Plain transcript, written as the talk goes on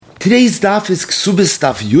Today's daf is Ksubis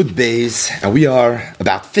Daf Yud Beis, and we are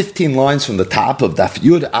about 15 lines from the top of Daf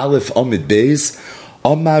Yud Aleph Amid Beis.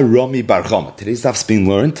 Amar Rami Bar Chama. Today's daf is being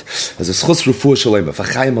learned as a Schus Refuah Shalem of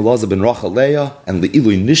Chayim Elazar ben Rachel Leah and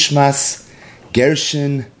Le'ilui Nishmas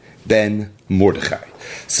Gershon ben Mordechai.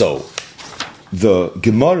 So, the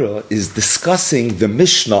Gemara is discussing the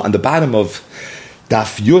Mishnah on the bottom of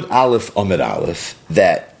Daf Yud Aleph Amid Aleph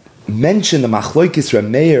that mention the Machloikis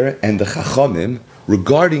Rameir and the Chachamim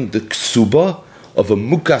regarding the ksuba of a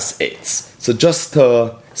mukas eitz. So just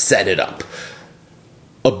to set it up,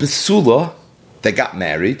 a besula that got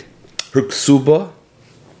married, her ksuba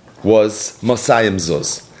was masayim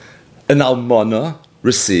zuz. An almana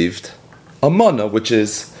received a mana, which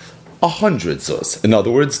is 100 zuz. In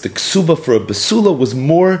other words, the ksuba for a besula was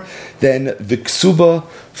more than the ksuba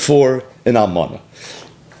for an almana.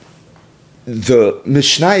 The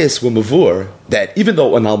Mishnayos were mavur that even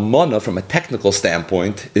though an almana, from a technical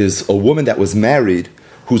standpoint, is a woman that was married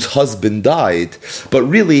whose husband died, but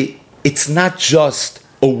really it's not just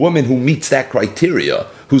a woman who meets that criteria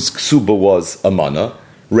whose ksuba was a mana.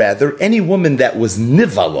 Rather, any woman that was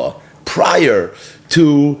nivala prior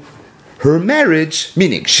to her marriage,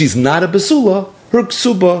 meaning she's not a basula, her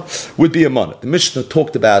ksuba would be a mana. The Mishnah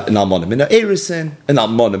talked about an almana min ha'erisin, an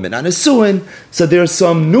almana min ha'nesuin, so there are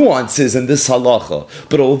some nuances in this halacha.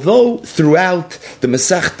 But although throughout the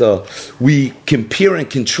Masechta we compare and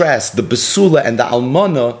contrast the basula and the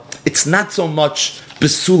almana, it's not so much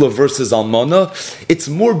basula versus almana, it's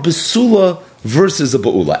more basula versus a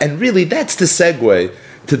ba'ula. And really that's the segue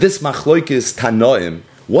to this machloikis tanoim.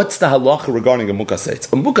 What's the halacha regarding a mukas eitz?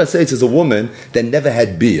 A mukas eitz is a woman that never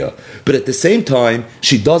had bia, but at the same time,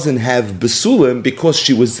 she doesn't have besulim because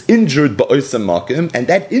she was injured ba'osam makim, and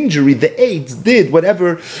that injury, the AIDS, did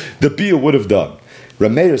whatever the bia would have done.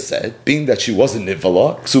 Rameir said, being that she wasn't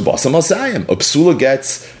nivala, ksubasa masayim. A besula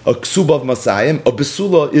gets a ksuba of masayim. A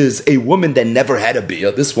besula is a woman that never had a bia.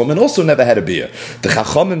 This woman also never had a bia. The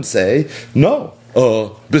chachamim say, no.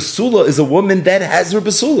 Besula is a woman that has her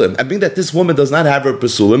besulim. I mean that this woman does not have her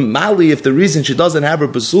besulim. Mali, if the reason she doesn't have her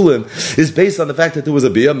besulim is based on the fact that there was a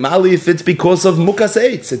bia. Mali, if it's because of mukas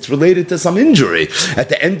eitz, it's related to some injury. At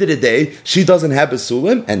the end of the day, she doesn't have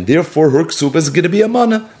besulim, and therefore her ksuba is going to be a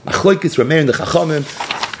mana. Machloikis Rameir and the Chachamim.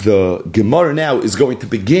 The Gemara now is going to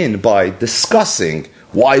begin by discussing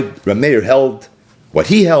why Rameir held what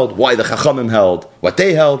he held, why the Chachamim held what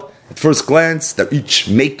they held. At first glance, they're each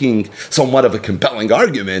making somewhat of a compelling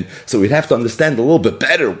argument, so we'd have to understand a little bit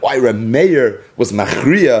better why Rameir was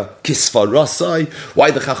machriya kisfarasai,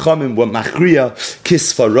 why the Chachamim were machriya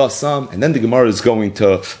kisfarasam, and then the Gemara is going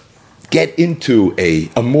to get into a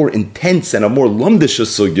more intense and a more lumdish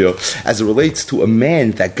sugya as it relates to a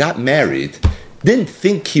man that got married, didn't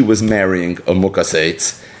think he was marrying a mukas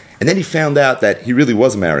eitz, and then he found out that he really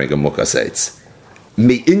was marrying a mukas eitz.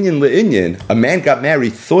 Me'inyan le'inyan, a man got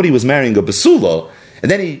married, thought he was marrying a basula, and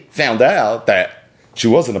then he found out that she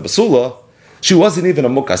wasn't a basula, she wasn't even a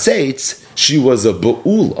mukas eitz, she was a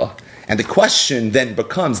ba'ula. And the question then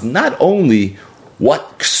becomes not only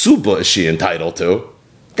what ksuba is she entitled to,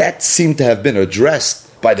 that seemed to have been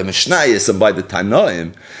addressed by the Mishnayos and by the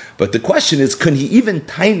Tanaim, but the question is, can he even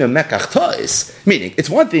taina mekach ta'is? Meaning, it's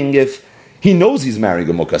one thing if he knows he's marrying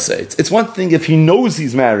a mukas eitz. It's one thing if he knows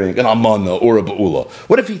he's marrying an amana or a ba'ula.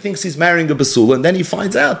 What if he thinks he's marrying a basula and then he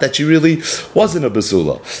finds out that she really wasn't a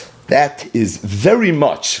basula? That is very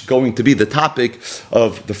much going to be the topic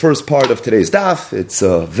of the first part of today's daf. It's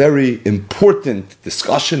a very important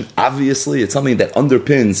discussion, obviously. It's something that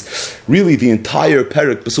underpins really the entire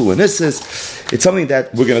Perek Basula Nissis. It's something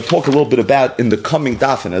that we're going to talk a little bit about in the coming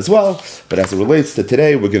dafin as well. But as it relates to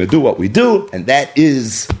today, we're going to do what we do, and that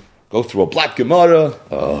is go through a Blat Gemara,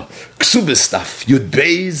 Ksubis Daf Yud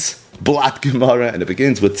Beis, Blat Gemara, and it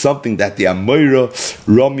begins with something that the Amoira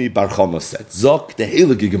Rami Bar Chama said. Zok the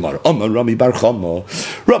Heilige Gemara, Amar Rami Bar Chama.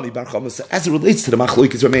 Rami Bar Chama said, as it relates to the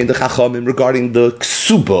Machloikis Rameir and the Chachamim regarding the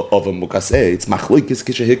Ksuba of a mukas eitz, Machloikis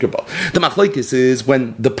Kisha Hikrba. The Machloikis is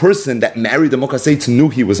when the person that married the mukas eitz knew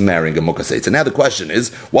he was marrying a mukas eitz. And now the question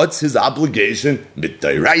is, what's his obligation,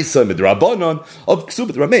 Midairaisa, Midrabanon, of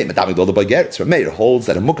Ksuba Rameir? Medami Lola Baigeres. Rameir holds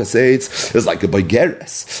that a mukas eitz is like a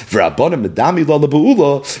Baigeres. V'Rabbanon Medami Lola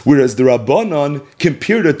Ba'ula, whereas the Rabbanon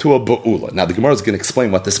compared it to a Ba'ula. Now the Gemara is going to explain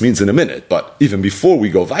what this means in a minute, but even before we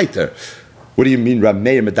go weiter, what do you mean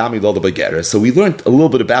Rameir Medami Lola Baigeres? So we learned a little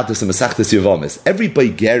bit about this in Masechtas Yevamis. Every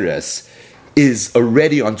Baigeres is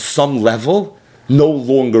already on some level no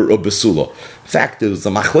longer a Basula. In fact, there's a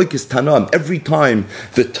Machloikis Tanam. Every time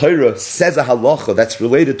the Torah says a halacha that's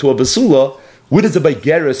related to a Basula, Where does a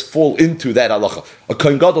Baigeris fall into that halacha? A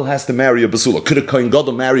Kohen Gadol has to marry a Basula. Could a Kohen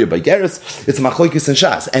Gadol marry a Baigeris? It's a Machlokes and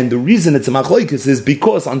Shas. And the reason it's a Machlokes is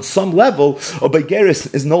because on some level, a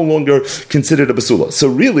Baigeris is no longer considered a Basula. So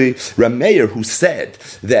really, Rameir, who said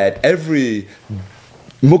that every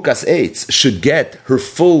Mukas Eitz should get her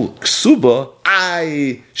full Ksuba,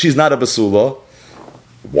 she's not a Basula.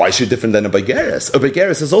 Why is she different than a Baigeris? A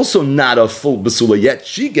Baigeris is also not a full Basula, yet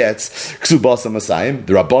she gets Ksubasa Masayim.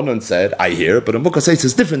 The Rabbanon said, I hear, but a Mukas Eitz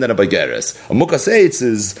is different than a Baigeris. A Mukas Eitz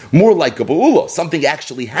is more like a Ba'ula. Something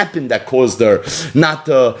actually happened that caused her not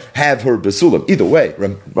to have her Basulam. Either way,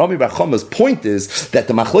 Rami Bar Chama's point is that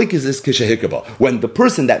the Machlokes is Kishahikaba. When the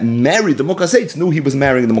person that married the Mukas Eitz knew he was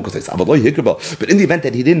marrying the Mukas Eitz. But in the event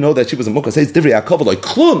that he didn't know that she was a Mukas Eitz, Divrei Yaakov, like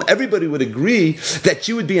Klum, everybody would agree that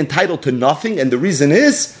she would be entitled to nothing, and the reason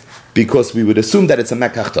is because we would assume that it's a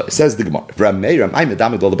mekachta. It says the Gemara.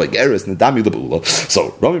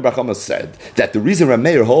 So Rami Bar Chama said that the reason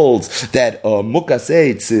Rameir holds that Mukas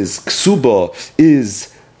Eitz is Ksuba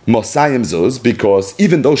is Mosayim Zuz, because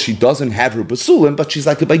even though she doesn't have her Basulim, but she's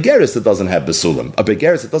like a Baigeris that doesn't have Basulim. A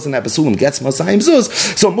Baigeris that doesn't have Basulim gets Mosayim Zuz,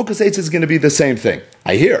 so Mukas Eitz is going to be the same thing.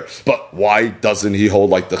 I hear. But why doesn't he hold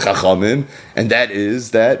like the Chachamim? And that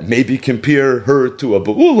is that maybe compare her to a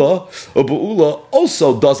Ba'ula. A Ba'ula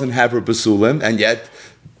also doesn't have her Basulim, and yet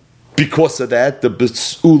because of that, the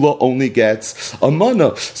B'ula only gets a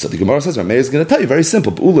mana. So the Gemara says, Rameir is going to tell you, very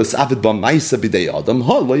simple. B'ula is avid b'maisa b'dei adam.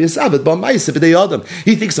 Ha'lo is avid b'maisa b'dei adam.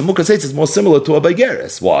 He thinks a Mukas Eitz is more similar to a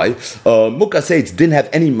Baigeris. Why? Mukas Eitz didn't have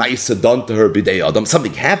any maisa done to her b'dei adam.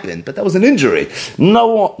 Something happened, but that was an injury.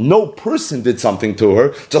 No person did something to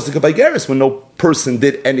her, just like a Baigeris, when no person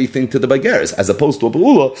did anything to the Baigeris, as opposed to a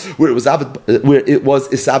B'ula, where it was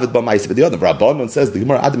isavid b'maisa b'dei adam. Rabbanon says, the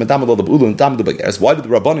Gemara, Adam Adam lo the B'ula and Tam the Baigeris. Why did the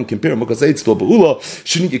Rabbanon compare Mukas Eitz to a Ba'ula?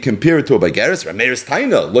 Shouldn't you compare it to a Baigeris? Rameir's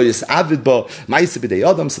Taina, lo yisavid b'maisa b'dei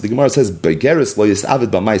adam. So the Gemara says, Baigeris lo yisavid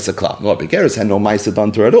b'maisa klal. No, Baigeris had no maisa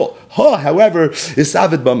done to her at all. However,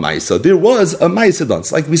 yisavid b'maisa, there was a maisa done.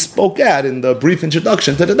 It's like we spoke at in the brief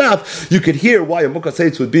introduction to the daf. You could hear why a Mukas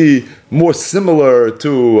Eitz would be more similar to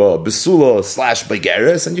Besula /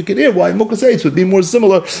 Baigeris, and you could hear why Mukas Eitz would be more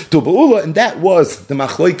similar to Ba'ula, and that was the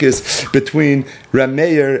machlokes between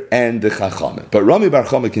Rameir and the Chachamim. But Rami Bar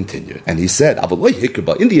Chama continued, and he said, in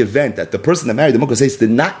the event that the person that married the Mukas Eitz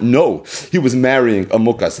did not know he was marrying a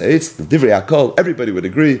Mukas Eitz, the Divrei Yaakov, everybody would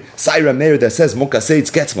agree, Sai Rameir that says Mukas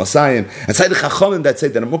Eitz gets Masayim, and Sai the Chachamim that say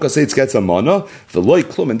that a Mukas Eitz gets a mana, the Loi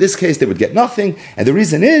Klum, in this case they would get nothing, and the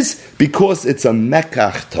reason is because it's a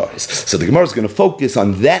Mekach Tois. So the Gemara is going to focus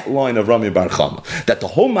on that line of Rami Bar Chama, that the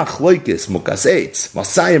whole machlokes Mukas Eitz,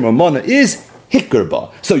 Masayim or mana is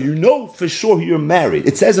Hikkerba. So you know for sure who you're married.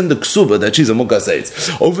 It says in the Ksuba that she's a Mukas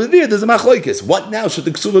Eitz. Over there, there's a machlokes. What now should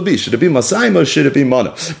the Ksuba be? Should it be Masayim or should it be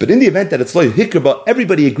mana? But in the event that it's like Hikkerba,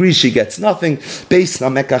 everybody agrees she gets nothing based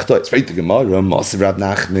on Mekach Tois. It's right to Gemara, Moshe Rab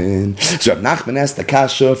Nachman. So Rab Nachman asked the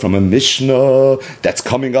Kasha from a Mishnah that's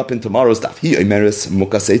coming up in tomorrow's daf. He Emeris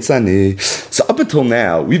Mukas Eitzani. So up until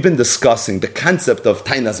now, we've been discussing the concept of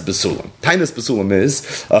Tainas Besulam. Tainas Besulam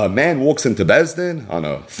is a man walks into Bezdin on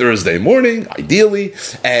a Thursday morning, ideally,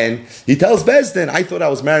 and he tells Bezdin, I thought I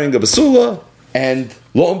was marrying a Basula, and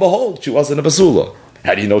lo and behold, she wasn't a Basula.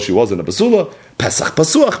 How do you know she wasn't a Basula? Pesach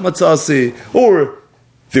Pasuach Matzasi, or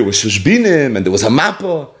there was Shushbinim, and there was a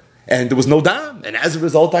Mappa, and there was no Dam, and as a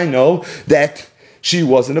result I know that she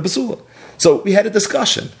wasn't a Basula. So we had a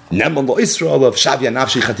discussion. Neman lo Israel of Shavya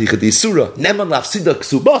Nafshi Chaticha Di Surah. Neman lafsida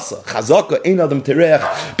ksubasa. Chazaka ein adam terech.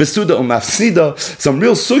 Besuda umafsida. Some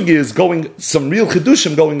real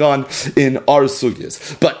chidushim going on in our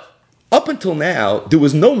sugyas. But up until now, there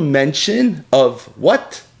was no mention of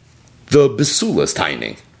what the Besula is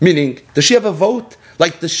timing. Meaning, does she have a vote?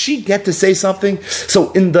 Like, does she get to say something?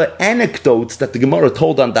 So in the anecdotes that the Gemara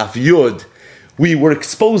told on Daf Yud, we were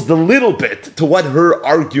exposed a little bit to what her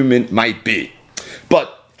argument might be.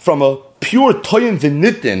 But from a pure Toyin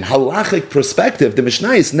V'nitin, halachic perspective, the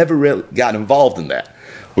Mishnayos never really got involved in that.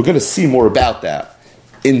 We're going to see more about that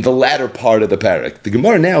in the latter part of the parak. The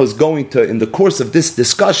Gemara now is going to, in the course of this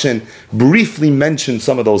discussion, briefly mention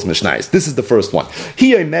some of those Mishnayos. This is the first one.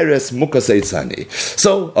 Hiya meres Mukas Eitzani.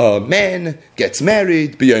 So a man gets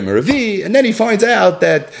married, b'yom revi, and then he finds out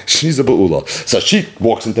that she's a ba'ula. So she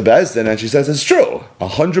walks into Bezdin and she says, it's true,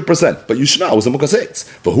 100%. But you should know, I was a Mukas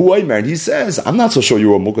Eitz. But who I married, he says, I'm not so sure you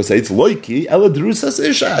were a Mukas Eitz. Loiki, ela drusas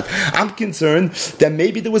ishat. I'm concerned that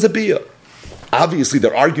maybe there was a biyah. Obviously,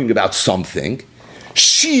 they're arguing about something.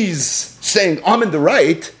 She's saying, I'm in the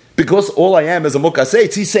right, because all I am is a Mukas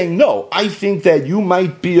Eitz. He's saying, no, I think that you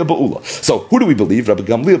might be a Ba'ula. So, who do we believe? Rabbi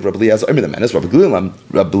Gamliel, Rabbi Eliezer, Rabbi Gamliel and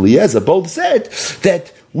Rabbi Eliezer both said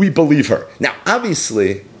that we believe her. Now,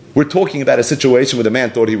 obviously, we're talking about a situation where the man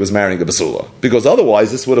thought he was marrying a basula, because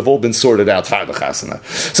otherwise this would have all been sorted out for the chasana.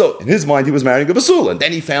 So in his mind he was marrying a basula, and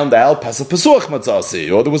then he found out pasuk pesuach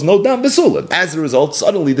matzasi, or there was no dam basula. As a result,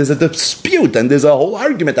 suddenly there's a dispute and there's a whole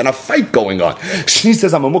argument and a fight going on. She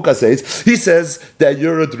says I'm a mukaseitz, he says that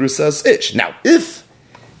you're a drusas ish. Now if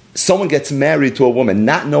someone gets married to a woman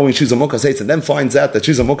not knowing she's a mukaseitz and then finds out that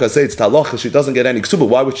she's a mukaseitz talacha, she doesn't get any ksuba,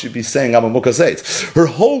 why would she be saying I'm a mukaseitz? Her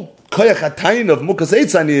whole koyach hatayin of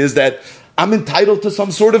mukaseitzani is that I'm entitled to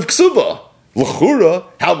some sort of ksuba. L'chura,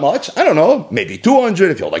 how much? I don't know. Maybe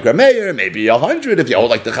 200 if you hold like Rameir, maybe 100 if you hold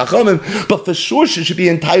like the Chachamim. But for sure she should be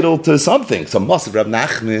entitled to something. So must have Rav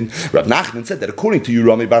Nachman said that according to you,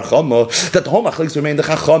 Rami Bar Chama, that the whole machlekes remain the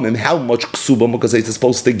Chachamim. How much ksuba mukaseitz is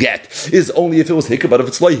supposed to get is only if it was hikah, but if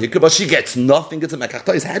it's loy hikah, but she gets nothing. It's a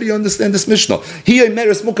mekach. How do you understand this Mishnah? He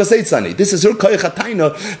meres mukaseitzani. This is her koyach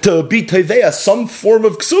hatayna to be teveya, some form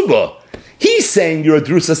of ksuba. He's saying you're a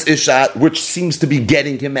drusas isha, which seems to be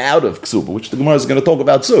getting him out of ksuba, which the Gemara is going to talk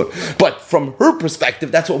about soon. But from her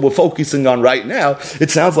perspective, that's what we're focusing on right now. It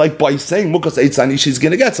sounds like by saying mukas eitzani, she's going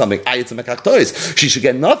to get something. It's a mekach tois. She should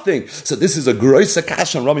get nothing. So this is a groisa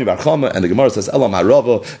kash on Rami Bar Chama, and the Gemara says Elam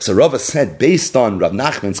HaRava. So Rava said, based on Rav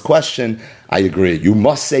Nachman's question, I agree. You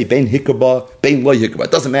must say bein hikaba, bein loy hikaba.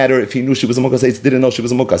 It doesn't matter if he knew she was a mukaseitz, didn't know she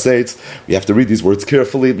was a mukaseitz. We have to read these words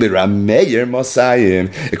carefully. L'Rameir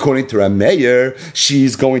masayim. According to Rameir,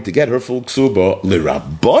 she's going to get her full ksuba.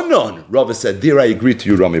 L'Rabbanon. Rava said, there I agree to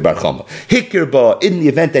you, Rami Bar Chama. Hikaba, in the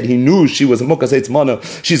event that he knew she was a mukaseitz mana,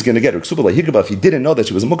 she's going to get her ksuba like hikaba. If he didn't know that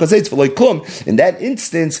she was a mukaseitz for like klum, in that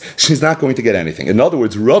instance, she's not going to get anything. In other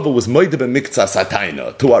words, Rava was moide ben mikza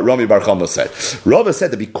satayna to what Rami Bar Chama said. Rava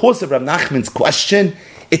said that because of Rav Nachman's question,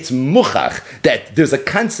 it's muchach that there's a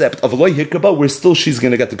concept of loy hikaba where still she's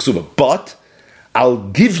going to get the ksuba. But I'll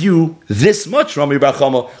give you this much, Rami Bar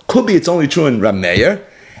Chama. Could be it's only true in Rameir,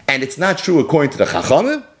 and it's not true according to the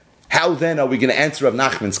Chachamim. How then are we going to answer Rav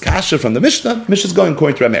Nachman's kasha from the Mishnah? Mishnah's going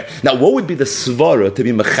according to Rameir. Now, what would be the svara to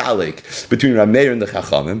be mechalik between Rameir and the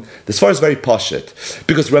Chachamim? The svara is very pashit,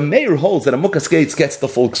 because Rameir holds that a mukaseitz gets the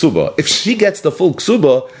full ksuba. If she gets the full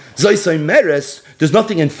ksuba, Zaisai Meres, there's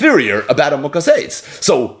nothing inferior about a mukaseitz.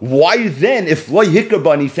 So why then, if loy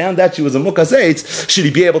hikabani found out she was a mukaseitz, should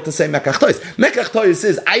he be able to say mekach tois? Mekach tois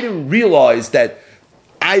says, I didn't realize that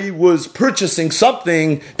I was purchasing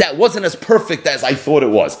something that wasn't as perfect as I thought it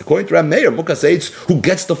was. According to Rameir, mukaseitz who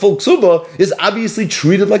gets the full ksuba is obviously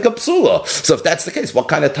treated like a psula. So if that's the case, what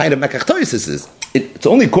kind of time of mekach tois this is? It's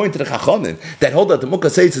only according to the Chachamim that hold that the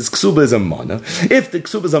mukaseitz ksuba is a mana. If the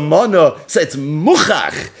ksuba is a mana, so it's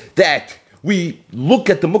muchach that we look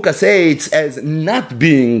at the mukaseitz as not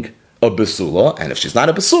being a basula, and if she's not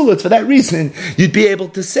a basula, it's for that reason you'd be able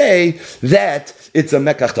to say that it's a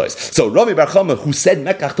mekach tois. So Rami Bar Chama, who said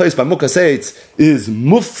mekach tois by mukaseitz, is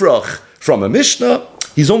mufrach from a Mishnah.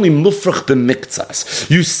 He's only mufrach b'miktzas.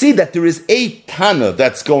 You see that there is a Tana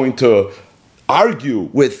that's going to argue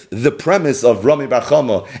with the premise of Rami Bar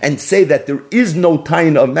Chama and say that there is no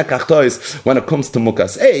tain of mekach tois when it comes to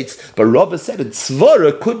mukas eitz, but Rava said it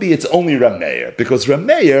svara could be it's only Rameir, because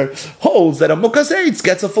Rameir holds that a mukas eitz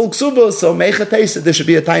gets a full ksuba, so meichateis there should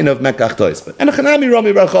be a tain of mekach tois. And a chanami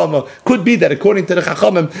Rami Bar Chama could be that according to the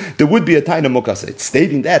Chachamim there would be a tain of mukas eitz.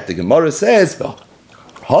 Stating that, the Gemara says,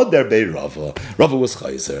 Rava was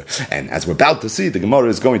chayzer, and as we're about to see, the Gemara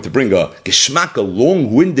is going to bring a geschmack, a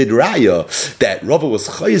long-winded raya that Rava was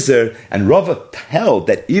chayzer, and Rava held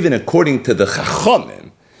that even according to the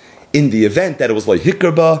Chachamim, in the event that it was like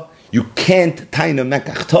hikarba, you can't taina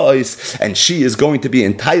mekach tois, and she is going to be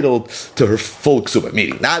entitled to her full ksuba.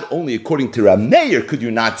 Meaning, not only according to Rameir could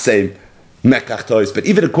you not say mekach tois, but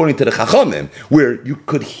even according to the Chachamim, where you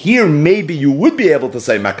could hear maybe you would be able to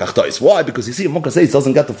say mekach tois. Why? Because you see, mukaseitz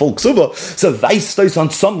doesn't get the full ksuba, so vice tois on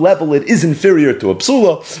some level it is inferior to a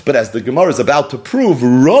psula. But as the Gemara is about to prove,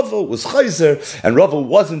 Rava was chayzer, and Rava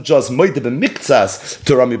wasn't just moide b'miktzas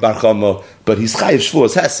to Rami Bar Chama, but he's chayiv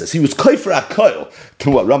shvuas hesses. He was koifer akoil to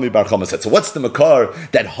what Rami Bar Chama said. So what's the makar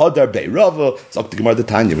that hadar bei Rava? So the Gemara the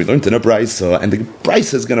Tanya, we learned in a brisa, and the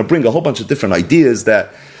brisa is going to bring a whole bunch of different ideas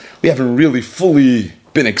that we haven't really fully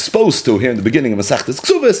been exposed to here in the beginning of Masechtas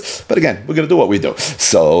Ksubis, but again, we're going to do what we do.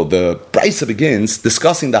 So the Brisa begins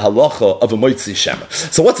discussing the halacha of a Moitzi Shemra.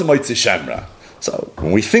 So what's a Moitzi Shemra? So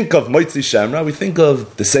when we think of Moitzi Shemra, we think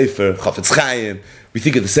of the Sefer Chafetz Chaim, we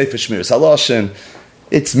think of the Sefer Shmiras Haloshen.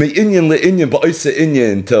 It's me'inyan le'inyan ba'oisa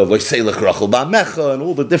inyan to loiselech rachel ba'mecha and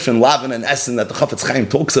all the different lavin and essen that the Chafetz Chaim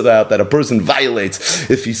talks about that a person violates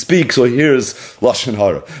if he speaks or hears lashon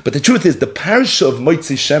hara. But the truth is, the parsha of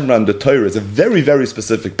Moitzi Shemra in the Torah is a very, very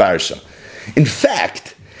specific parsha. In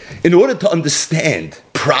fact, in order to understand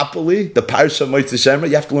properly the Parsha Motzi Shemra,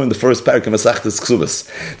 you have to learn the first parak of Masechtas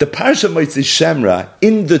Ksubas. The Parsha Motzi Shemra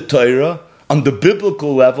in the Torah, on the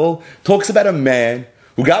biblical level, talks about a man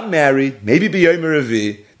who got married, maybe B'Yom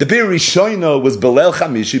Revi. The Bir Rishono was Belel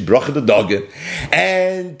Chamishi, Bracha the Dogin,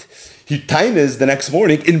 and he tainas the next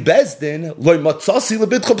morning in Bezdin, Loi Matzasi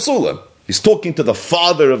Lebit Chapsulam. He's talking to the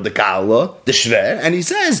father of the Kala, the Shver, and he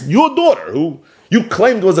says, your daughter, who you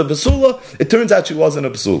claimed was a Basula, it turns out she wasn't a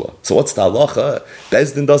Basula. So what's the halacha?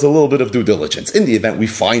 Bezdin does a little bit of due diligence. In the event, we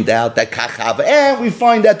find out that Kachava, and we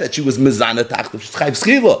find out that she was Mizana Tachtav, she's Chayv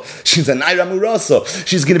Skila, she's a Naira Murasa,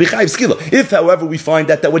 she's going to be Chayv Skila. If, however, we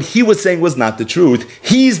find out that what he was saying was not the truth,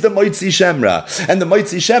 he's the Moitzi Shemra, and the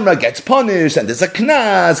Moitzi Shemra gets punished, and there's a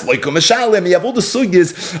Knas, like a Meshalem, you have all the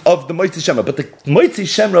sugis of the Moitzi Shemra. But the Moitzi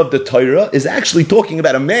Shemra of the Torah is actually talking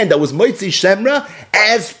about a man that was Moitzi Shemra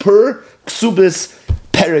as per Ksubis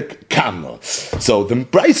Perik Kamna. So the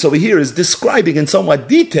Bryce over here is describing in somewhat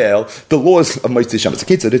detail the laws of Moitzi Shemra. It's a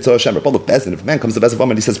kitzur, it's a Shemra. But look, Bezdin, if a man comes to Bezdin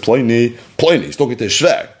and he says, Ploini, he's talking to his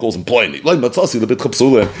Shver, calls him Ploini.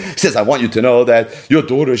 He says, I want you to know that your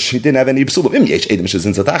daughter, she didn't have any psulim. In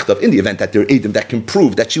the event that there are Edim that can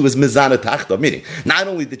prove that she was Mizana Tachtav, meaning not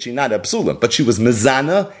only did she not have psulim, but she was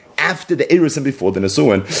Mizana after the Eris and before the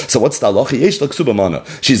Nesuin. So what's the halacha? Yesh la ksuba mana.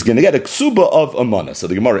 She's going to get a ksuba of a mana. So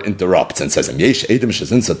the Gemara interrupts and says, Yesh edim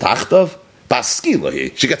shezinsa tachtav bas skila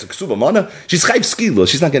here. She gets a ksuba mana. She's chayv skila.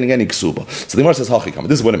 She's not getting any ksuba. So the Gemara says, Hachikam.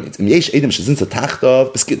 This is what it means. Yesh edim shezinsa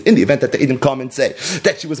tachtav bas. In the event that the edim come and say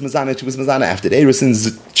that she was mazana after the Eris,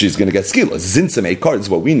 she's going to get skila. Zinsa make card is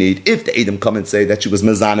what we need. If the edim come and say that she was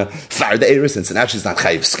mazana far the Eris, so now she's not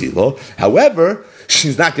chayv skila. However,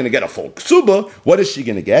 she's not going to get a full ksuba. What is she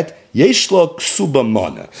going to get? Yeshla ksuba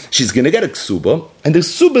mana. She's going to get a ksuba, and the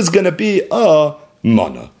ksuba is going to be a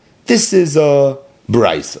mana. This is a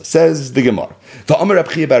brisa, says the Gemara. The Amar Rav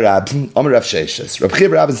Chia bar Rabin, Amar Rav Sheshes. Rav Chia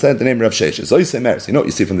bar Rabin said the name Rav Sheshes. So you say Maris. You know what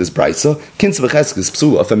you see from this brisa? Kins v'cheskes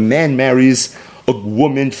psula. If a man marries a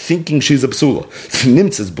woman thinking she's a psula,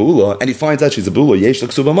 nimtzes bula, and he finds out she's a bula, yeshla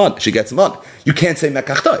ksuba mana. She gets mana. You can't say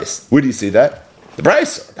mekachtais. Where do you see that? The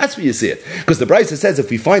Brisa, that's where you see it. Because the Brisa says if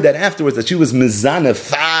we find out afterwards that she was mizana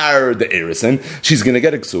far the erison, she's going to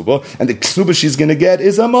get a ksuba, and the ksuba she's going to get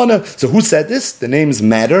is a mana. So who said this? The names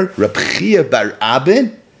matter. Rav Chia bar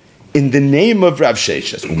Abin, in the name of Rav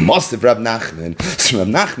Sheshes, who must have Rav Nachman. So Rav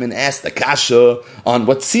Nachman asked the kasha on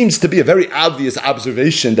what seems to be a very obvious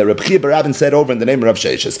observation that Rav Chia bar Abin said over in the name of Rav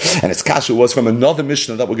Sheshes. And his kasha was from another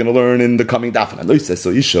Mishnah that we're going to learn in the coming daf. And Allah says,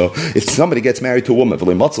 so Isha, if somebody gets married to a woman, and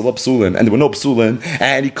there were no psulim,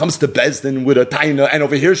 and he comes to Bezdin with a taina, and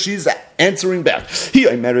over here she's answering back.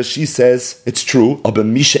 She says, it's true, whatever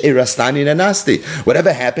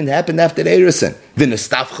happened after the Erison.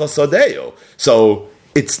 So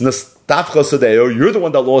it's Nastafcha Sadeo, you're the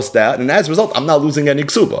one that lost that, and as a result, I'm not losing any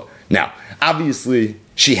ksuba. Now, obviously,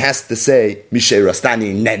 she has to say, Mishay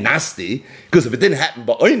Rastani Nenasti, because if it didn't happen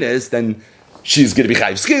by Oynes, then she's going to be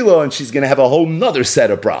Chayv Skila, and she's going to have a whole nother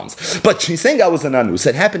set of problems. But she's saying I was an Anus.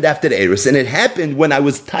 It happened after the Eris, and it happened when I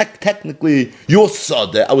was technically your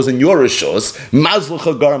Sadeh, I was in your Rishos, Mazluch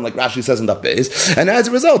Garam, like Rashi says in that base, and as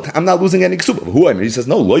a result, I'm not losing any ksuba. Who I mean? He says,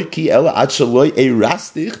 no, Loiki Ela Adshaloi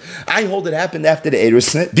Erastich. I hold it happened after the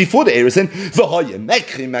Eris, before the Eris, and it was a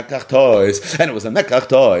Mekach Toys.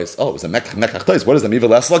 Oh, it was a Mekach Toys. What does that mean?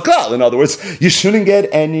 In other words, you shouldn't get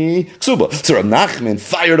any ksuba. So Rav Nachman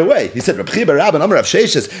fired away. He said, Rabban, Amar Rav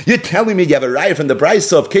Sheshes, you're telling me you have a raya from the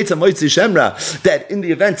Brisa of Ketzah Moitzi Shemra that in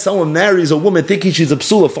the event someone marries a woman thinking she's a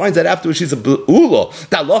psula, finds out afterwards she's a ula,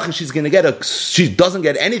 that locha she's going to get she doesn't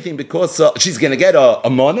get anything because she's going to get a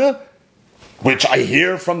mana, which I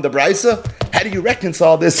hear from the Brisa. How do you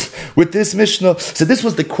reconcile this with this Mishnah? So this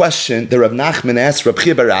was the question that Rav Nachman asked Rav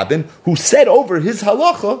Chia bar Rabin, who said over his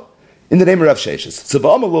halacha in the name of Rav Sheshes. So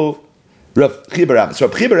Rav Chia bar Rabin. So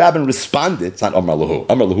Rav Chia bar Rabin responded. It's not Amar Lahu.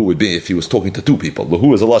 Amar Lahu would be if he was talking to two people.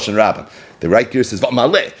 Lahu is a Lashon Rabin. The right gear says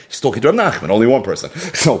V'amaleh. He's talking to Rav Nachman, only one person.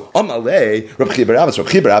 So Amaleh, Rav Chia bar Rabin. So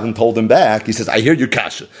Rav Chia bar Rabin told him back. He says, "I hear your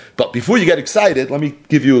kasha, but before you get excited, let me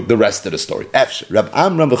give you the rest of the story." Efshe Rav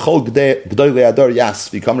Amram v'chol g'dei Adar Yas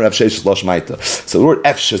become Rav Sheshes Losh Maita. So the word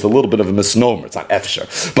Efshe is a little bit of a misnomer. It's not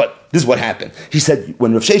Efshe, but this is what happened. He said,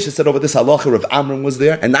 when Rav Sheshes said over this halacha, Rav Amram was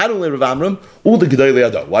there, and not only Rav Amram, all the G'dei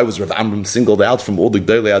Adar. Why was Rav Amram singled out from all the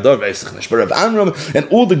G'dei Adar? But Rav Amram and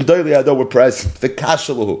all the G'dei Adar were present. The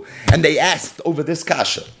kasha lahu, and they asked over this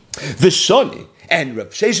kasha, the shoni, and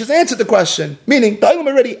Rav Sheshes answered the question, meaning the Olam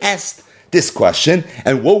already asked this question,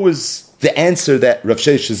 and what was the answer that Rav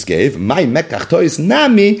Sheshes gave, my mekach tois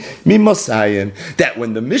nami mi mosayim, that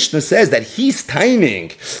when the Mishnah says that he's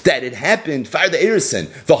timing that it happened far the erison,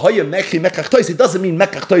 v'hoya mechi mekach tois, it doesn't mean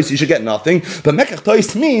mekach tois you should get nothing, but mekach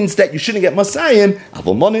tois means that you shouldn't get mosayim,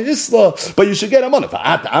 avol mana isla, but you should get a mana.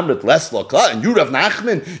 V'at amrit lesla, and you Rav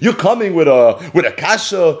Nachman, you're coming with a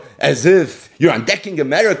kasha as if you're on decking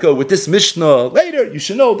America with this Mishnah. Later, you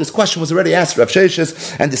should know this question was already asked Rav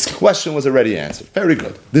Sheshes, and this question was already answered. Very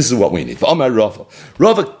good. This is what we need. V'amar Rava.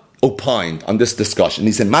 Rava opined on this discussion.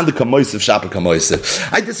 He said, Manda kamoisev, shapa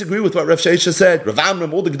kamoisev. I disagree with what Rav Sheshes said. Rav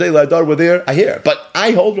Amram, all the Gedei Adar were there. I hear. But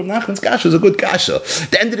I hold Rav Nachman's kasha is a good kasha.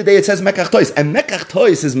 At the end of the day, it says mekach tois. And mekach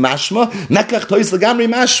tois is mashma. Mekach tois legamri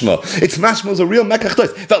mashma. It's mashma is a real mekach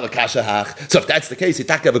tois. Fel kasha hach. So if that's the case, you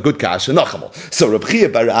have a good kasha. Nachamol. So Rav Chia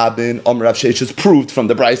bar Abin, Rav Sheshes proved from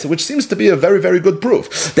the Brisa, which seems to be a very, very good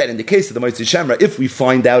proof, that in the case of the Moshe Shemra, if we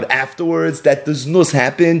find out afterwards that the znus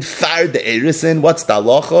happened, far the erison, what's the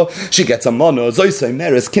halacha? She gets a mana, zoisay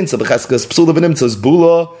meres, kinsa b'cheskas, psula v'nimtzas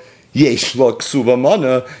bula, yesh lo ksuva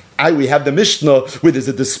mana. We have the Mishnah where there's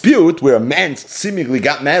a dispute where a man seemingly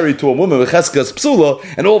got married to a woman with cheskas psula,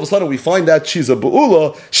 and all of a sudden we find out she's a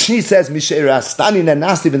bu'ula. She says, Misheira stani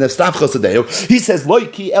nenasti v'nefstavcha sadeo. He says,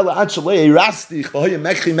 Loiki ela anchalei rastich v'hoya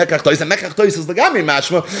mekchi mekach tois. And mekach tois is the gamri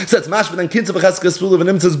mashma. Says mashma then kinsa b'cheskas psula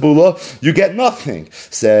v'nimtzas bula. You get nothing.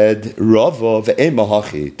 Said Rava ve'ema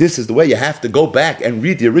hachi. This is the way you have to go back and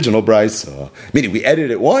read the original Brisa. Meaning we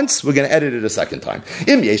edit it once, we're going to edit it a second time.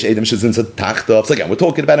 Im yesh edem shezin tachtav. So again, we're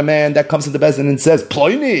talking about a man that comes into Bezdin and says,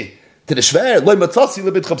 Ploini, to the Shver, loy matzasi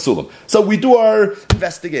lebit chapsulam. So we do our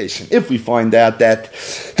investigation. If we find out that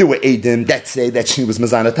there were Edim that say that she was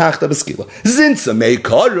Mazana Tachta Beskila, Zinsa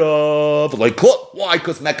Meikarav, like, why?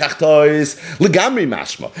 Because Mekachtois, Legamri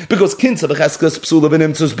Mashma. Because Kinsa Becheskas Psula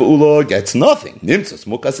V'Nimtzas Ba'ula gets nothing. Nimtzas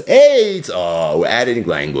Mukas Eitz. Oh, we're adding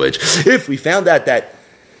language. If we found out that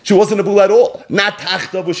she wasn't a bull at all, not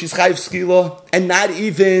Tachta, where she's Chayiv Skila, and not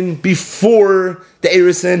even before the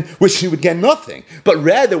erison, which she would get nothing. But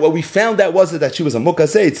rather, what we found out was that she was a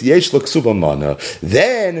Mukas Eitz, Yesh Lo Ksuba Mana.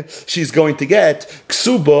 Then she's going to get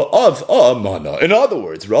Ksuba of a Mana. In other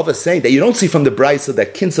words, Rav is saying that you don't see from the Brisa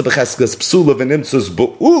that Kinsa B'Cheskas Psula V'Nimtzas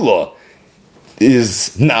Ba'ula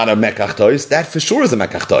is not a mekach tois. That for sure is a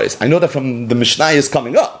mekach tois. I know that from the Mishnah is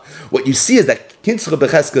coming up. What you see is that kintzcha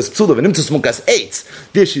becheskas psula v'nimtzas mukas eitz.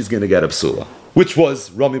 There she's going to get a psula, which was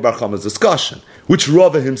Rami Bar Chama's discussion, which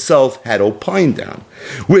Rava himself had opined down,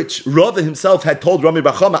 which Rava himself had told Rami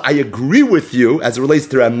Bar Chama, I agree with you as it relates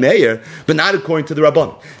to Rameir, but not according to the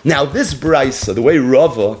Rabban. Now this Braisa, the way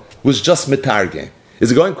Rava was just metarge,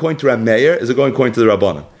 is it going according to Rameir? Is it going according to the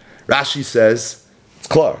Rabbanan? Rashi says, it's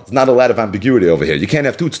clear. It's not a lot of ambiguity over here. You can't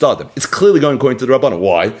have two tzaddim. It's clearly going according to the Rabbanan.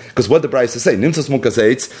 Why? Because what the Brisa say, Nimtzas mukas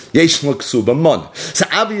eitz, yesh lo ksuba man. So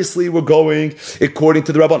obviously we're going according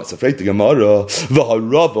to the Rabbanan. So afraid the Gemara,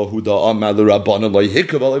 v'harava hu da'amar l'Rabbanan lo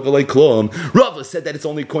yihikav alei v'lei klum. Rava said that it's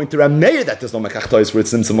only according to Rameir that there's no mekach tois where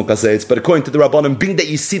it's Nimtzas mukas eitz, but according to the Rabbanan, being that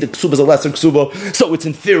you see the ksuba is a lesser ksuba, so it's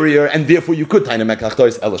inferior, and therefore you could tie a mekach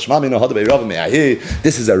tois.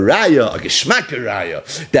 This is a raya, a geschmack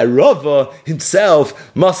raya, that Rava himself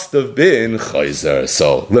must have been chayzer.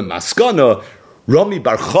 So lemaskana, Rami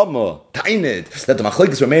Bar Chama tained that the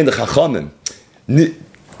machlekes remain the chachamim.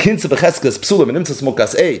 Kinsa becheskas psula v'nimtzas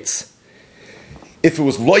mukas eitz. If it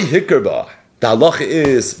was loy hikerba, the halacha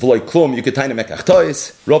is v'loy klum. You could taina mekach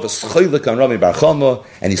tois. Rav is chaylik on Rami Bar Chama,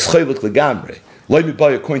 and he's chaylik legamre. Loy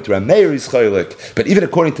mibai according to Rameir is chaylik, but even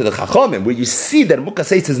according to the chachamim, where you see that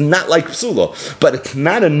mukas eitz is not like psula, but it's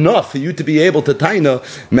not enough for you to be able to taina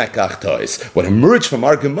mekach tois. What emerged from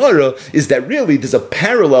our Gemara is that really there's a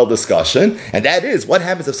parallel discussion, and that is what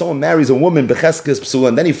happens if someone marries a woman becheskes psula,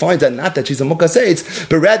 and then he finds out not that she's a mukas eitz,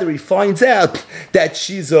 but rather he finds out that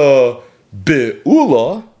she's a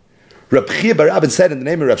be'ula. Rab Chia bar Abin said in the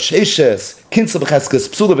name of Rav Sheshes, Kinsa b'cheskas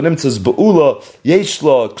psula v'nimtzas ba'ula,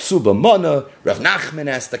 yeshla ksuba mana. Rav Nachman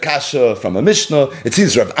asked the kasha from a Mishnah. It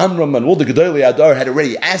seems Rav Amram and all the Gedolei Adar had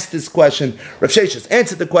already asked this question. Rav Sheshes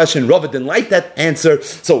answered the question. Rava didn't like that answer.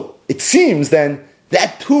 So it seems then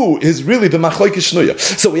that too is really the machlokes shnuya.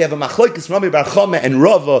 So we have a machlokes Rami Bar Chama and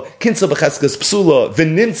Rava, Kinsa b'cheskas psula,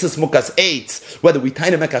 v'nimtzas mukas eitz, whether we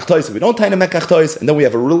taina mekach tois or we don't taina mekach tois, and then we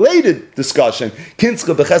have a related discussion,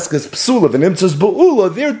 Kinsa b'cheskas psula, v'nimtzas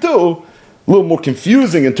ba'ula, there too, a little more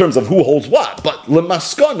confusing in terms of who holds what, but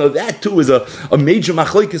lemaskana, that too is a major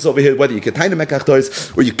machlokes over here, whether you can taina mekach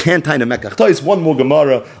tois or you can't taina mekach tois. One more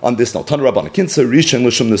Gemara on this now. Tan Rabbana, Kinsa rishon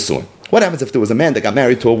l'shum nesuin. What happens if there was a man that got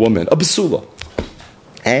married to a woman, a besula,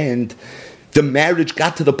 and the marriage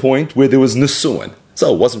got to the point where there was nesuin?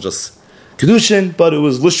 So it wasn't just kedushin, but it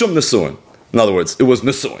was l'shum nesuin. In other words, it was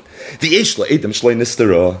Nesuin. The Eshla Edim Shlei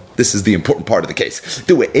Nistera, this is the important part of the case.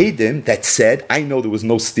 There were Edim that said, I know there was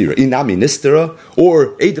no stira. Inami Nistera,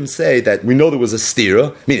 or Edim say that we know there was a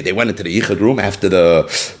stira, meaning they went into the Yichud room after the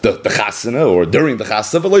Chasana, or during the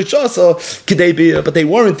Chasana, but they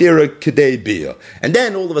weren't there a Kedei Bia. And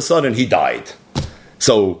then all of a sudden he died.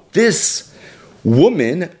 So this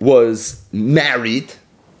woman was married,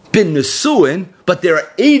 bin Nesuin, but there are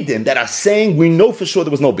Eidim that are saying we know for sure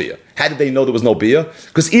there was no Bia. How did they know there was no Bia?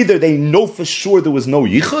 Because either they know for sure there was no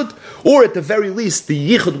Yichud, or at the very least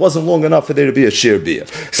the Yichud wasn't long enough for there to be a Shir Bia.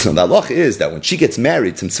 So the halacha is that when she gets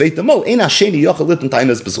married, the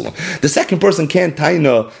second person can't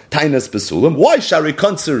tainas besulim. Why Shari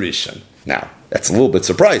Konserishan? Now, that's a little bit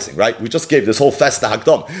surprising, right? We just gave this whole festa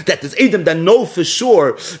hakdam that there's Edom that know for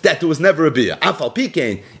sure that there was never a bia. Afal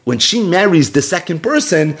Pikein, when she marries the second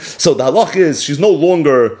person, so the halach is she's no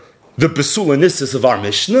longer the besulanissus of our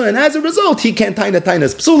Mishnah, and as a result, he can't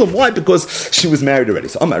tainas besulim. Why? Because she was married already.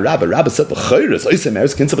 So Amar Rabba said, "L'chayres, oisem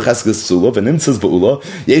eres kinsa b'cheskes besula v'nimtzas beula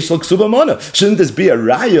yesh lo ksuba mana." Shouldn't this be a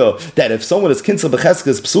raya that if someone is kinsa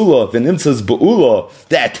b'cheskes besula v'nimtzas beula,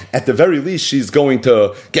 that at the very least she's going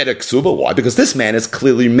to get a ksuba? Why? Because this man is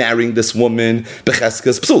clearly marrying this woman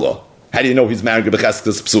b'cheskes besula. How do you know he's marrying a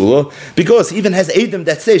b'cheskes psula? Because he even has Edom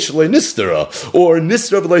that say shaloi nistera or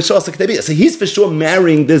nistera v'loi shasek tebiyah. So he's for sure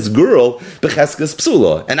marrying this girl b'cheskes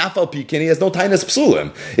psula, and afal pikin he has no tainas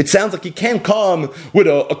psulim. It sounds like he can't come with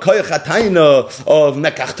a koyach hataina of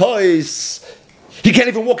mekachtois. He can't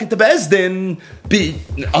even walk into Bezdin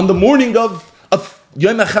on the morning of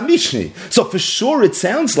Yom HaChamishni. So for sure it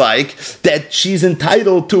sounds like that she's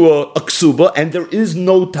entitled to a ksuba, and there is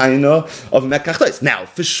no taina of mekachtois. Now,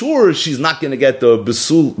 for sure she's not going to get the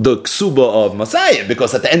ksuba of Masayim,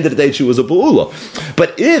 because at the end of the day she was a ba'ula.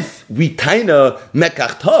 But if we taina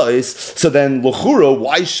mekachtois, so then l'chura,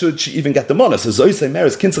 why should she even get the mana? So Zoysei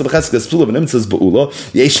Meres Kintzach B'cheskes Psula V'Nimtzas Ba'ula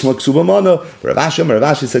Yeshma ksuba mana. Rav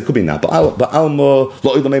Ashi said could be not ba'alma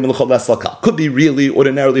lo'ilamei melachol l'slakal. Could be really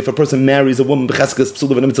ordinarily if a person marries a woman b'cheskes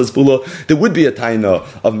there would be a taina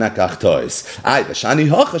of mekach tois.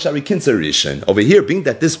 Over here, being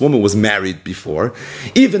that this woman was married before,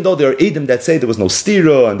 even though there are Edom that say there was no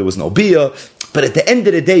stira and there was no bia, but at the end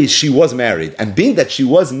of the day, she was married. And being that she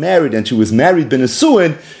was married and she was married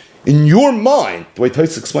b'nesuin, in your mind, the way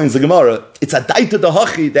Tais explains the Gemara, it's a daita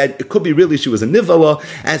dahachi that it could be really she was a nivala,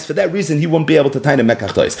 and for that reason he won't be able to taina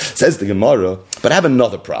mekach tois. Says the Gemara, but I have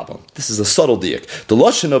another problem. This is a subtle diak. The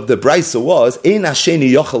lashon of the brisa was ein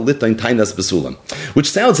hasheni yochel litain tainas besulam,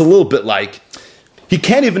 which sounds a little bit like he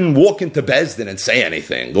can't even walk into Bezdin and say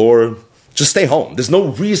anything, or just stay home. There's no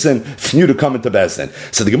reason for you to come into Bezdin.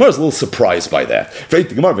 So the Gemara is a little surprised by that. The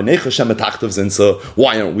Gemara,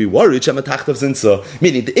 why aren't we worried? Meaning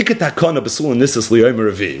the ikatakana besul nisas liyomer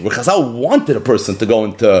revi, where Chazal wanted a person to go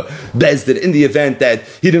into Bezdin in the event that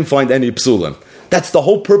he didn't find any psulim. That's the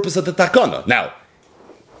whole purpose of the takana. Now,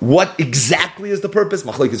 what exactly is the purpose?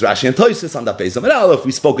 Machlekes Rashi and Tosfos on Daf Beis Amud Aleph.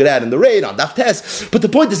 We spoke of that in the raid on Daf Tes. But the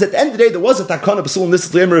point is, at the end of the day, there was a takana b'sul nisas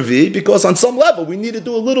liyomer revi because on some level we need to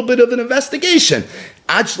do a little bit of an investigation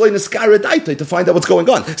to find out what's going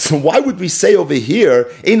on. So why would we say over here,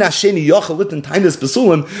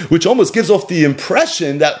 which almost gives off the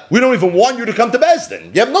impression that we don't even want you to come to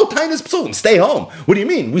Bezdin. You have no tainas psulim. Stay home. What do you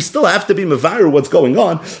mean? We still have to be mevayer what's going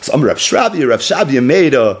on. So Rav Shavia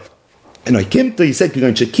made a and he said,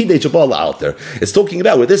 it's talking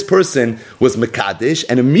about where this person was Mekadesh,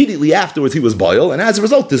 and immediately afterwards he was Boil, and as a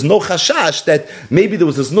result, there's no chashash that maybe there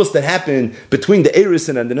was this nus that happened between the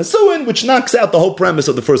Erisin and the Nesuin, which knocks out the whole premise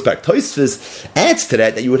of the first pact. Tosfos adds to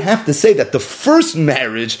that you would have to say that the first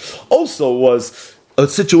marriage also was a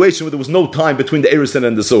situation where there was no time between the Erisin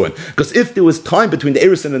and the Suin. Because if there was time between the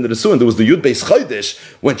Erisin and the Suin, there was the Yud Beis Chodesh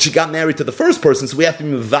when she got married to the first person, so we have to be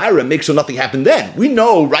Mevara and make sure nothing happened then. We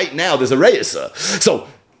know right now there's a Reisa. So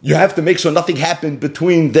you have to make sure nothing happened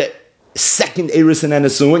between the second Erisin and the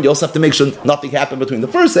Suin. You also have to make sure nothing happened between the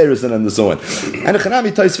first Erisin and the Suin. And the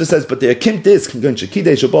Chanami Tosfos says, but the Akim Tis, there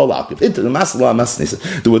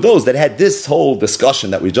were those that had this whole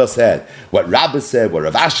discussion that we just had. What Rabbi said, what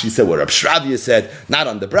Rav Ashi said, what Rav Shravia said, not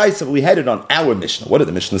on the Brisa, but we had it on our Mishnah. What did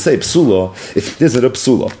the Mishnah say? Psula, if there's a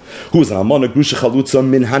Psula, who's an Amana Grusha Chalutza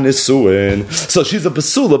Min Hanesuin. So she's a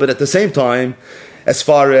Psula, but at the same time, as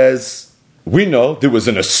far as we know there was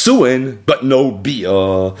an asuin, but no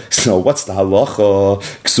bia. So what's the halacha?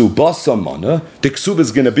 Ksubasa mana. The ksuba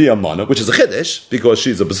is going to be a mana, which is a chiddush because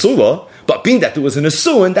she's a basula. But being that there was an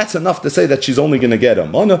asuin, that's enough to say that she's only going to get a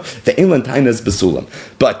mana. The inland tainas basulam.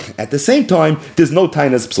 But at the same time, there's no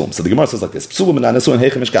tainas basulam. So the Gemara says like this: Basulam and asuin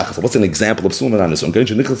heichem ishkachas. What's an example of basulam and asuin?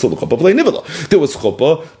 There was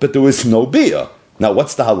chuppah, but there was no bia. Now,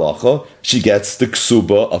 what's the halacha? She gets the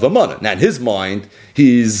ksuba of a mana. Now, in his mind,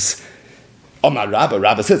 he's Omar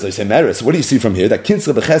Rabba says, I say, Maris, what do you see from here? That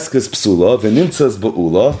Kinsla Becheskes Psula, Venimtzas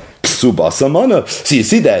Ba'ula, Psuba Samana. So you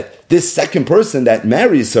see that this second person that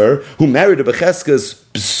marries her, who married a Becheskes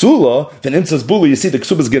Psula, Venimtzas Bula, you see the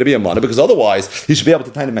Ksuba is going to be a mana, because otherwise he should be able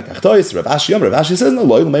to tie the Mekachtois. Rav Ashi says, no,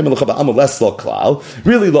 Lo'il, Meimel Chava Amal, less Klal.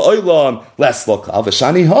 Really, Lo'ilam, less Klal.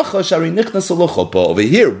 Vashani Hacha, Shari Nichnas Alochupa. Over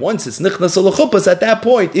here, once it's Nichnas Alochupas, at that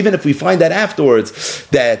point, even if we find that afterwards,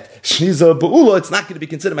 that she's a Ba'ula, it's not going to be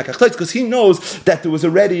considered Mekachtois, because he knows that there was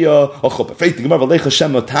already a chuppah.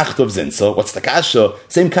 What's the kasha?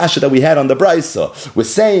 Same kasha that we had on the Brisa. We're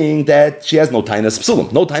saying that she has no tainas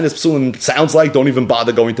psulim. No tainas psulim sounds like don't even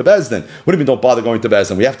bother going to Bezdin. What do you mean don't bother going to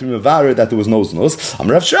Bezdin? We have to be mevarer that there was no znus.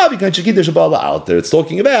 Rav Shravi kan shekidush ba'ala out there. It's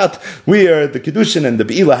talking about where the kedushin and the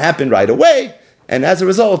beila happened right away. And as a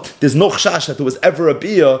result, there's no chashash that there was ever a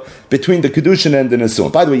bia between the kedushin and the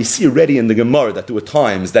nesuin. By the way, you see already in the Gemara that there were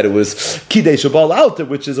times that it was kidei shabal alter,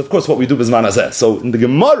 which is of course what we do b'zman hazeh. So in the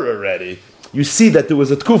Gemara already, you see that there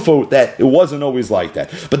was a tkufa that it wasn't always like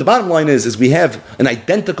that. But the bottom line is we have an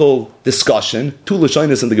identical discussion, two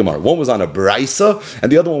lashonis in the Gemara. One was on a brisa,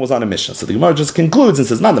 and the other one was on a mishnah. So the Gemara just concludes and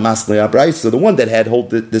says, "Man, the masli brisa, the one that had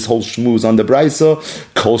this whole shmooze on the brisa,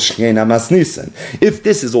 kol shkeina masnisen." If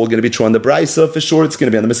this is all going to be true on the brisa, for sure it's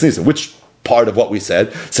going to be on the masnisen. Which part of what we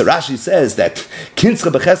said? So Rashi says that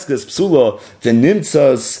kinscha becheskes psula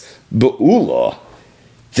v'nimtzas be'ula,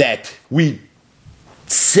 that we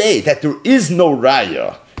say that there is no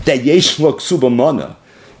raya that yesh lo ksuba mana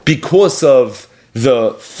because of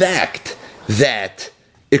the fact that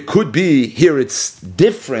it could be here it's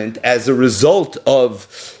different as a result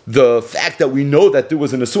of the fact that we know that there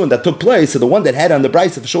was an asuin that took place. So the one that had it on the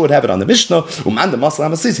brisa for sure would have it on the mishnah. Uman the masla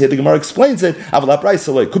amasis. Here the Gemara explains it. Avala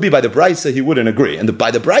brisa, it could be by the brisa he wouldn't agree, and by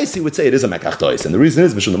the brisa he would say it is a mekachtois. And the reason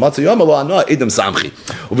is mishum the matzah yamala no edom samchi.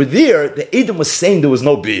 Over there, the edom was saying there was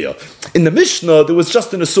no bia. In the mishnah, there was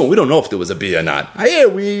just an asuin. We don't know if there was a bia or not.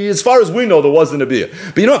 As far as we know, there wasn't a bia.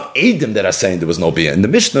 But you don't have edom that are saying there was no bia. In the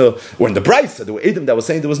mishnah or in the brisa, there were edom that was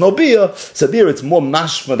saying there was no bia. So there, it's more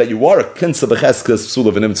mashma that you are a kinsa becheskas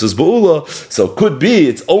psula v'nimtzas ba'ula. So it could be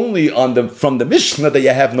it's only from the mishnah that you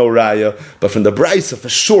have no raya, but from the brisa for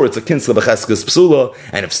sure it's a kinsa becheskas psula.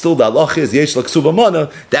 And if still the halacha is yesh l'ksuba mana,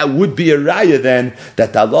 that would be a raya then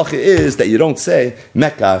that the halacha is that you don't say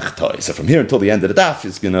mekach toy. So from here until the end of the daf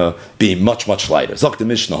is going to be much, much lighter. Zok the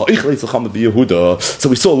mishnah. So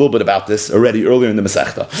we saw a little bit about this already earlier in the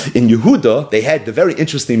Masechta. In Yehuda, they had the very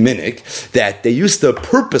interesting minik that they used to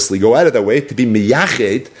purposely go out of their way to be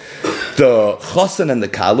miyached the chosan and the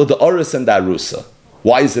kala, the oris and the arusa.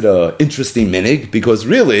 Why is it an interesting minig? Because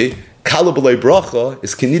really, kala b'lei bracha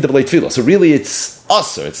is kinida b'lei tefillah. So really it's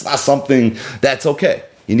usher. It's not something that's okay.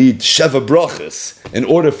 You need sheva brachas in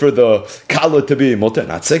order for the kala to be moter,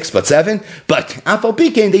 not 6, but 7. But afal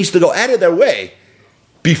pikein, they used to go out of their way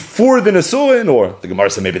before the Nesuin, or the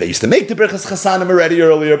Gemara said maybe they used to make the Berachas Chasanim already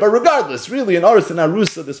earlier, but regardless, really, in Aris and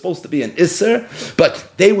Arusa, they're supposed to be an Isser,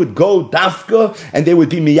 but they would go Dafka, and they would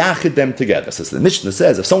be Miyachid them together. So the Mishnah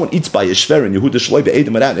says, if someone eats by Yeshver, and Yehuda Shloi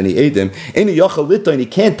be'edim without any Edim, any Yochel Lito, and he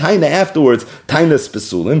can't taina afterwards, taina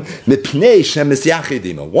Spesulim, Mipnei Shem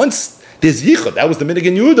Misyachidim. Once there's yichud. That was the minig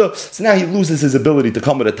in Yehuda. So now he loses his ability to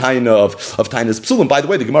come with a taina of tainas psulim. By the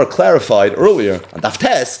way, the Gemara clarified earlier on Daf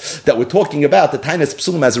Tes that we're talking about the tainas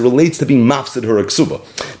psulim as it relates to being mafsid her ksuba.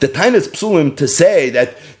 The tainas psulim to say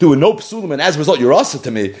that there were no psulim and as a result you're also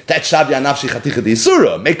to me, that shavya nafshi chaticha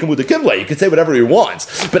d'isura, make him with the kibla. You can say whatever he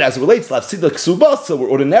wants. But as it relates to lafsida ksuba, so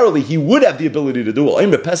ordinarily he would have the ability to do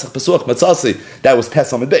it. Pesach Pesuach Matzasi, that was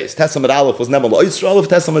Tesamid Beis. Tesamid Aleph was never Yisrael,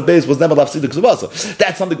 Tesamid Beis was never lafsida ksuba. So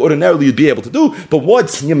that's something ordinarily be able to do, but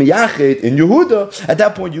what's Yemiyachet in Yehuda, at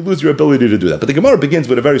that point you lose your ability to do that. But the Gemara begins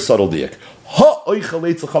with a very subtle diak.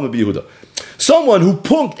 Someone who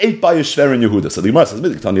punked ate by a shver in Yehuda. So the Gemara says, it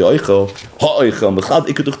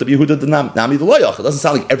doesn't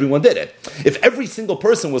sound like everyone did it. If every single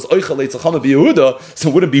person was oichel eitzachama b'Yehuda, so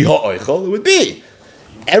it wouldn't be ha'oichel, it would be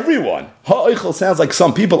everyone. Ha'oichel sounds like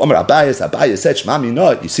some people. Amar Abayas said, Shmami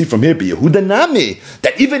not. You see from here, Yehuda Nami,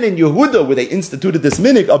 that even in Yehuda, where they instituted this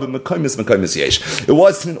minig, of Mekaymis Yesh, it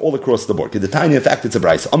was seen all across the board. The tiny, in fact, it's a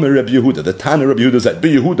brayso. Amar Rabbi Yehuda, the Tana Rabbi Yehuda said,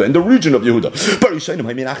 Yehuda, in the region of Yehuda.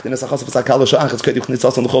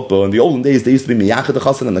 In the olden days, they used to be miyachid the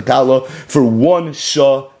chasan and the kala for one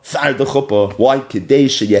shah. Why?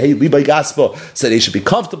 So they should be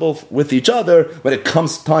comfortable with each other when it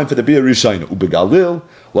comes time for the Bia Rishayna.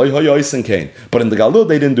 But in the Galil,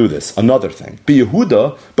 they didn't do this. Another thing. Bi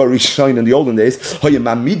Yehuda, Bar Rishayna in the olden days,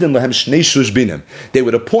 they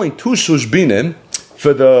would appoint 2 shushbinim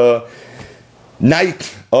for the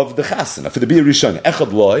night of the chasana, for the Bia Rishayna.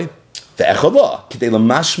 Echad loy, their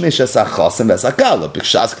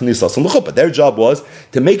job was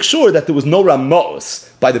to make sure that there was no ramos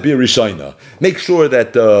by the Bir Rishayna. Make sure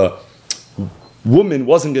that the woman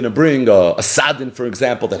wasn't going to bring a sadin, for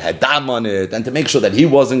example, that had dam on it, and to make sure that he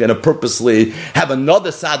wasn't going to purposely have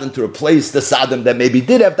another sadin to replace the sadin that maybe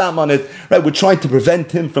did have dam on it. Right? We're trying to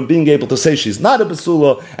prevent him from being able to say she's not a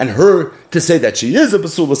basula, and her to say that she is a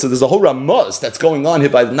basula. So there's a whole ramos that's going on here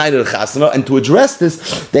by the night of the chasana, and to address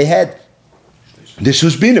this, they had the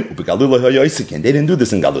shushbinim. They didn't do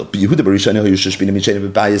this in Galil. But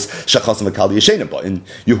in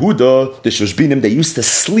Yehuda, the shushbinim, they used to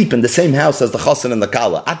sleep in the same house as the chasan and the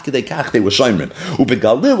kala. They were shoymrim.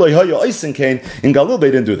 In Galil,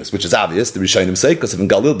 they didn't do this, which is obvious. The Rishonim say, because in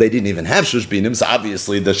Galil they didn't even have shushbinim, so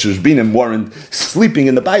obviously the shushbinim weren't sleeping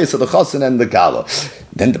in the bayis of the chasan and the kala.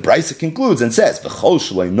 Then the Brisa concludes and says,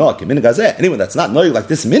 anyone that's not knowing like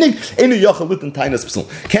this minig,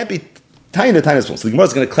 can't be Taina. So the Gemara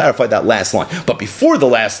is going to clarify that last line. But before the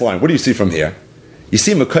last line, what do you see from here? You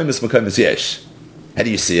see Mekaymis Yesh. How do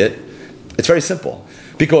you see it? It's very simple.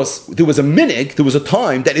 Because there was a minig, there was a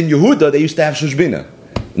time that in Yehuda they used to have shushbina.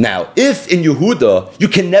 Now, if in Yehuda you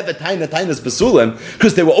can never Tainas Basulim,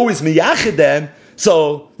 because they were always miyachid them,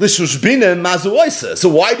 so the shushbinim mazuoisa. So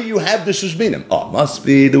why do you have the shushbinim? Oh, must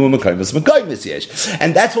be the Mekaymis Yesh.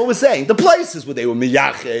 And that's what we're saying. The places where they were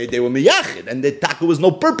miyachid, and the taka was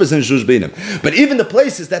no purpose in shushbinim. But even the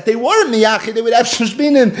places that they were miyachid, they would have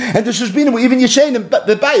shushbinim, and the shushbinim were even yeshenim, but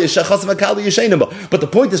the bayis shachas makali yeshenim. But the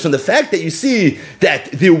point is from the fact that you see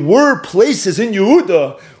that there were places in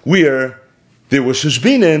Yehuda where there were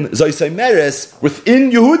shushbinim, zoisai meres, within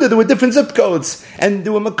Yehuda there were different zip codes, and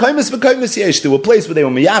there were Mekaymis Yesh. There were places where they were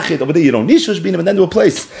miyachid, over there you don't need shushbinim, and then there were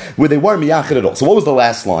places where they weren't miyachid at all. So what was the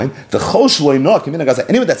last line? The chosh loy nok, anyone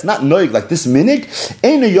that's not noig like this minig,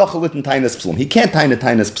 ain't a yochalit in tainas psalm. He can't taina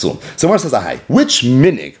tainas psalm. So Mar says, ahai, which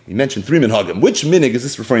minig? We mentioned 3 minhagim. Which minig is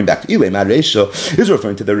this referring back to? Ilay mad reisha is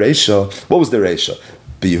referring to the reisha. What was the reisha?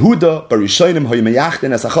 Yehuda, Barishonim,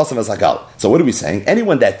 Hoyimeyachtin, as Achosam, as Hakal. So what are we saying?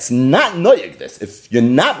 Anyone that's not noyeg this, if you're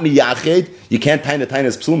not miyachid, you can't taina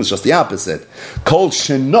tainas psalm. It's just the opposite. Kol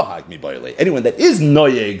shenohag mi boile. Anyone that is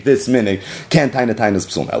noyeg this minig can't taina tainas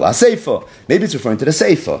psalm. Ela seifa. Maybe it's referring to the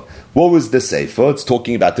seifa. What was the seifa? It's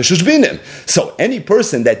talking about the shushbinim. So any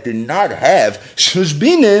person that did not have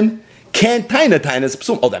shushbinim can't taina tainas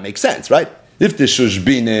psalm. Oh, that makes sense, right? If there's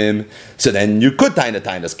shushbinim, so then you could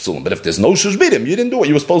tainas psulim. But if there's no shushbinim, you didn't do what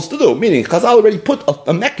you were supposed to do. Meaning, Chazal already put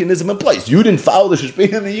a mechanism in place. You didn't follow the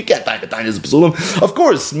shushbinim, and you can't tainas psulim. Of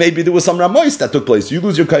course, maybe there was some ramois that took place. You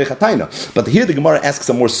lose your koyach hataina. But here the Gemara asks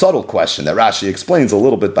a more subtle question that Rashi explains a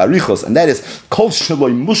little bit by Richos, and that is kol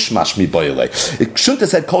shaloi mushmash mi boile. It shouldn't have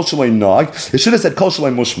said kol shaloi nog. It should have said kol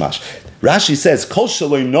shaloi mushmash. Rashi says kol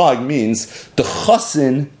shaloi nog means the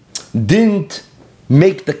chasin didn't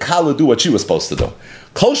make the kala do what she was supposed to do.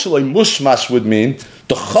 Kol shaloi mushmash would mean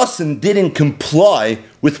the chasen didn't comply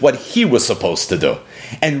with what he was supposed to do.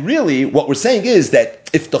 And really, what we're saying is that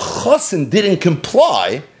if the chasen didn't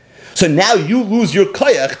comply, so now you lose your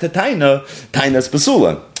koyach to tainas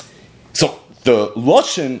basula. So the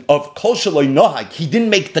lashon of kol shaloi nohag, he didn't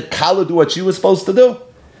make the kala do what she was supposed to do.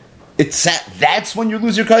 That's when you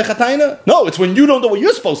lose your koyach hataina? No, it's when you don't do what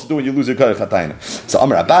you're supposed to do when you lose your koyach hataina. So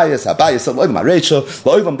Amar Abayas said, Lo'olam HaReisha,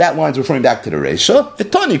 Lo'olam, that line's referring back to the Reisha.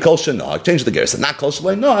 V'tani kol shenog, change the gersa, not kol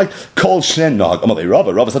shaloi nog, kol shenog. Amalei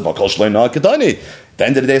Rava said, well, kol shaloi nog ketani. At the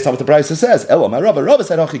end of the day, it's not what the Brisa says. Ela, my Rava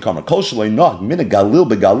said, Hachi Kamar, kol shaloi nog, minig Galil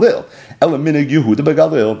begalil. Ela minig Yehuda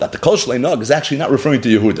begalil. That the kol shaloi nog is actually not referring to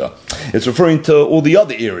Yehuda. It's referring to all the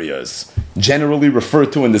other areas. generally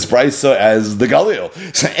referred to in this brisa as the Galil.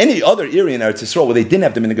 So any other area in Eretz Yisrael where they didn't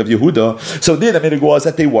have the minig of Yehuda, so there the minig was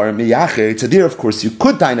that they were miyachet. So there, of course, you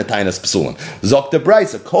could taina psulim. Zok the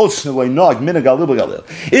brisa kol shneloi nog minig Galil b'Galil.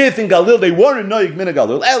 If in Galil they weren't noig minig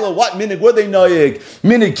Galil, elo what minig were they noig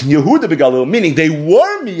minig Yehuda b'Galil? Meaning they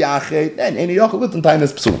were miyachet, then any yochel and taina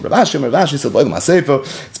psulim. Rav Ashi said loy l'maseifa.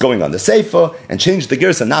 It's going on the seifa and change the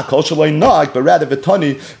gersa not kol shneloi nog, but rather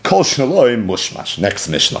v'tani kol shneloi mushmash. Next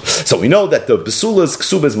Mishnah. So we know that the Besula's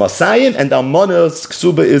ksuba is Masayim and the Almana's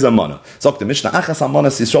ksuba is Almana. So the Mishnah, Achas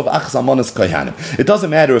Almanas Yisrael, Achas Almanas Kohanim. It doesn't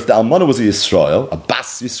matter if the Almana was a Yisrael, a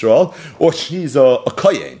Bas Yisrael, or she's a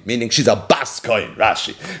Kohen, meaning she's a Bas Kohen,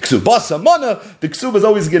 Rashi. Ksubas Almana, the ksuba is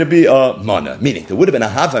always going to be a Mana, meaning there would have been a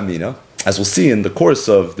Havamina, as we'll see in the course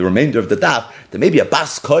of the remainder of the daf, there may be a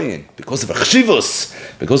Bas Kohen because of her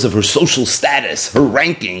chshivus, because of her social status, her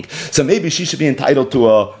ranking. So maybe she should be entitled to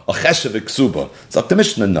a cheshev ksuba. So the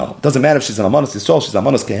Mishnah, no. It doesn't matter if she's an Amanas Yisrael, she's an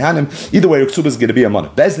Amanas Kehanim. Either way, her ksuba is going to be a Amana.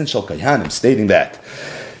 Bezdin shel Kehanim, stating that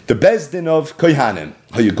the Bezdin of Kehanim,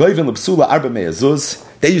 Hayugoyvin lebsula arba me'azuz,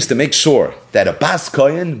 they used to make sure that a Bas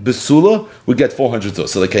Kohen besula would get 400 zuz.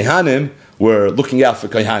 So the Kehanim were looking out for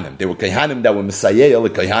Kohanim. They were Kohanim that were Messiah le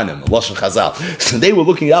Kohanim, Lashon Chazal. So they were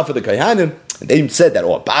looking out for the Kohanim, and they said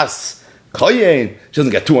that, Bas Kohen, she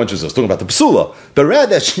doesn't get 200 zuz, talking about the Psula, but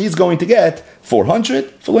rather she's going to get 400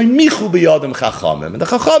 for like Michu b'yadam Chachamim. And the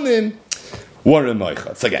Chachamim were in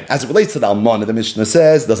Moicha. So again, as it relates to the Almana, the Mishnah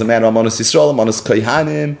says, doesn't matter Almanas Yisrael, Almanas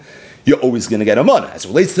Kohanim, you're always going to get Almana. As it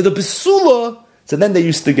relates to the Psula, so then they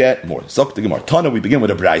used to get more. Zok the Gemara. Tana, we begin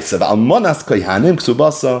with a brayse of Almanas Kohanim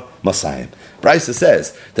Ksubasa Masayim. Brayse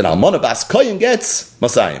says that Almana Bas Kohen gets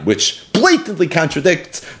Masayim, which blatantly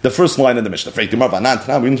contradicts the first line in the Mishnah. Freit Gemara Vanan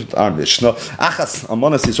Tana, we into our Mishnah. Achas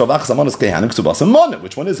Almanas Yisrael, Achas Almanas Kohanim Ksubasa Mana.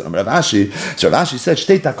 Which one is it? Rav Ashi. So Rav Ashi said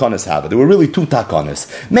Shtei Takonis Haba. There were really two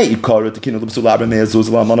Takonis. Mei Ikara Tekinu L'Psula Abba Mei Azuz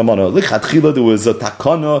L'Amana Mana. Lichatchila there was a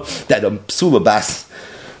Takana that a Psula Bas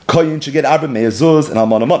Koyin should get Arba Me'ezuz and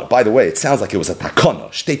Almana Mana. By the way, it sounds like it was a takana,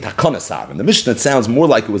 shtei takana sarvim. The Mishnah, it sounds more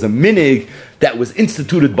like it was a minig that was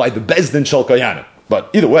instituted by the Bezdin Shal Koyanim. But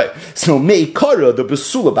either way, so Me'ikara, the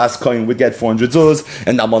Besula Bas Koyin would get 400 zuz,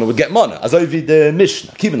 and Almana would get Mana. As I read the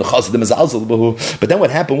Mishnah, even the Chassidim Mezalzel Bahu. But then what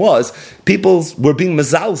happened was, people were being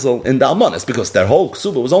Mezalzel in the Almanas, because their whole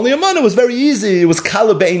Ksuba was only a Mana. It was very easy. It was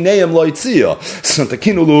Kala Be'ineyam Loitzia. So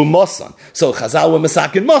Takinulu Mosan. So Chazal were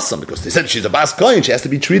Masakin Mosan, because they said she's a Bas Koyin, she has to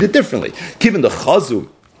be treated differently. Given the Chazu,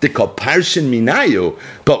 the Kaparshin Minayu,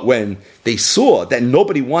 but when they saw that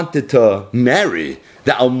nobody wanted to marry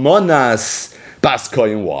the Almanas Bas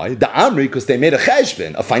Koyin, why? The Amri, because they made a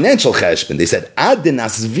cheshbon, a financial cheshbon. They said, Adin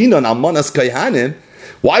asvinon almanas kohanim.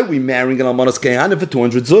 Why are we marrying an almanas kohanim for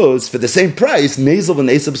 200 zuz for the same price? Nezel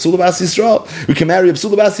v'nesel b'sula bas Yisrael. We can marry a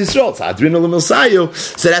b'sula bas Yisrael. So Adrin l'milsayu.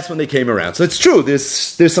 So that's when they came around. So it's true.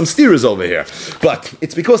 There's some steers over here, but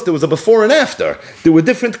it's because there was a before and after. There were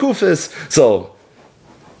different kufas. So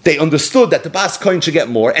they understood that the Bas Koyin should get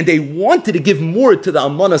more, and they wanted to give more to the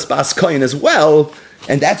almanas Bas Koyin as well.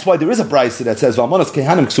 And that's why there is a brayse that says Valmanas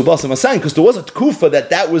Kehanim Ksubas Masayin, because there was a tkufa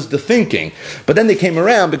that was the thinking. But then they came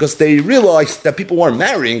around because they realized that people weren't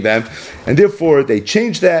marrying them, and therefore they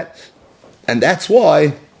changed that. And that's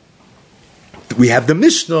why we have the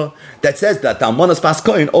Mishnah that says that the Almanas Bas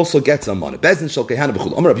Koyin also gets a Almana. Bezdin Shel Kehanim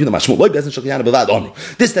b'chul Omer Rav Yehuda Mashmul Loi Bezdin Shel Kehanim b'vad Omer.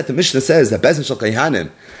 This that the Mishnah says that Bezdin Shel Kehanim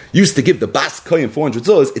used to give the Bas Koyin 400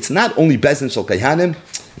 zuz. It's not only Bezdin Shel Kehanim,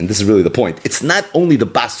 and this is really the point. It's not only the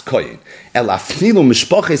Bas Koyin. El afnilu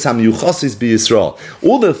mishpoches hamiyuchasis b'Yisrael.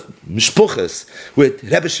 All the mishpoches with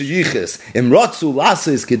Rebbe Sheyiches imratzu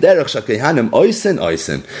lasis kederach shakehanim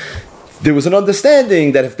oisen. There was an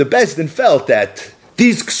understanding that if the Bezdin felt that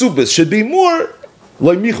these ksubas should be more, they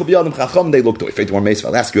looked away.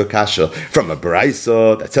 I'll ask you a kasha from a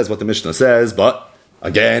Baraisa that says what the Mishnah says, but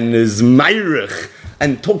again is Mayrich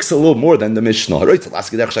and talks a little more than the Mishnah.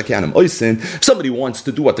 If somebody wants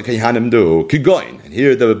to do what the Kehanim do, Kigoin, and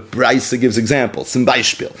here the Baraisa gives examples. Some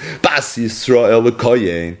Beispiel. Bas Yisrael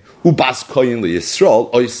Koyin, Ubas Koyin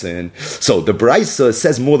Yisrael Oisin. So the Baraisa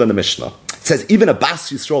says more than the Mishnah. It says even a Bas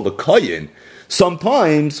Yisrael Koyin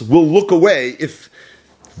sometimes will look away if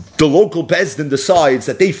the local Bezdin decides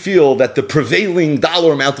that they feel that the prevailing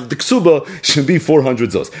dollar amount of the ksuba should be 400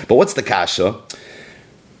 zuz. But what's the kasha?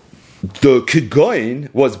 The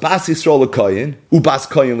Kigoin was Bas Yisrael Koyin, Ubas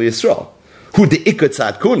Koyin Yisrael. who the ikka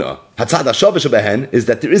tzad kuna. Hatzad hashavish behen is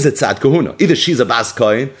that there is a tzad kahuna. Either she's a bas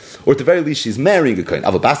kohen, or at the very least she's marrying a kohen.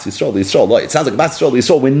 Av a bas Yisrael, Yisrael. It sounds like a bas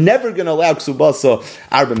Yisrael. We're never going to allow ksubasa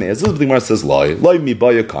arba me'ez. The Gemara says loy mi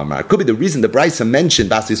baya kamar. Could be the reason the Brisa mentioned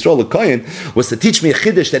bas Yisrael a kohen was to teach me a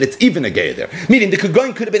chiddush that it's even a gay there. Meaning the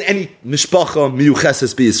kohen could have been any mishpacha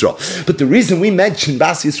miyucheses be Yisrael. But the reason we mentioned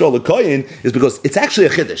bas Yisrael a kohen is because it's actually a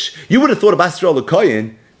chiddush. You would have thought of bas Yisrael a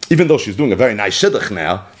kohen, even though she's doing a very nice shidduch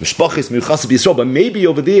now, mishpachis miyuchas b'Yisrael, but maybe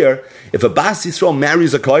over there, if a bas Yisrael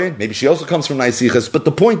marries a kohen, maybe she also comes from nice yichas. But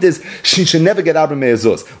the point is, she should never get Abra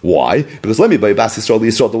Me'ezuz. Why? Because let me buy bas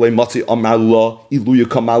Yisrael delay matzi amar lo iluya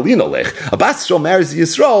kamalina lech. A bas Yisrael marries the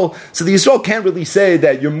Yisrael, so the Yisrael can't really say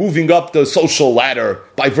that you're moving up the social ladder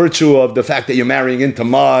by virtue of the fact that you're marrying into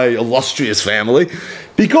my illustrious family.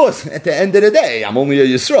 Because at the end of the day, I'm only a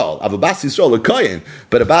Yisrael. I have a Bas Yisrael a Kohen,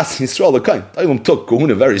 but a Bas Yisrael a Kohen. Tailum took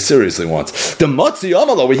Kahuna very seriously once. The Matzi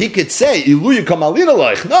Amalo, where he could say, Iluya Kamalina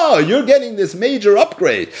Leich. No, you're getting this major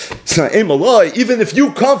upgrade. So, even if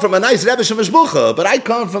you come from a nice Rebbe Shemeshbucha, but I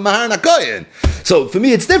come from a Harna Kohen. So for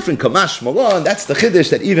me, it's different. Kamash Malon, that's the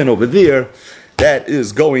Chiddush that even over there, that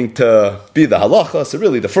is going to be the halacha. So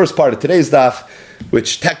really, the first part of today's daf,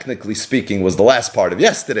 which technically speaking was the last part of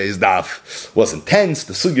yesterday's daf, was intense.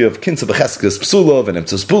 The sugya of kinsa b'cheskes psula,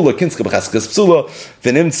 v'nimtza spula, kinsa b'cheskes psula,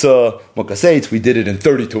 v'nimtza mokaseit. We did it in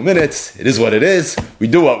 32 minutes. It is what it is. We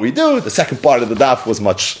do what we do. The second part of the daf was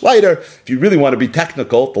much lighter. If you really want to be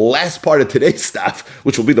technical, the last part of today's daf,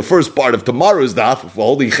 which will be the first part of tomorrow's daf, if we're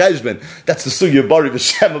holding cheshbon, that's the sugya of bari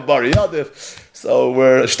v'shem bari yadif. So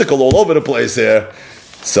we're shtickle all over the place here.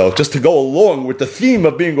 So just to go along with the theme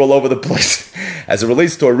of being all over the place, as it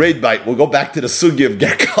relates to a raid bite, we'll go back to the sugi of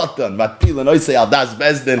Ger Katan, Matpil and Oisei al Das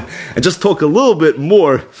Bezdin, and just talk a little bit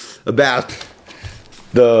more about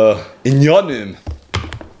the inyanim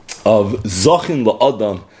of Zachin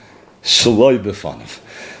la'adam shaloi b'fanav.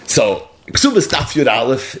 So, Ksubas Daf Yud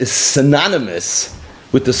Aleph is synonymous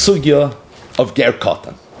with the sugya of Ger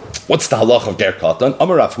Katan. What's the halach of Ger Katan?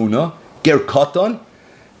 Amar Rav Huna, Ger Katan,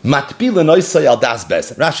 Matpila noisay al das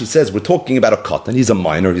bes. Rashi says we're talking about a katan. He's a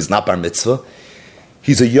minor. He's not bar mitzvah.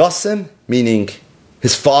 He's a yosem, meaning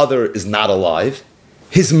his father is not alive.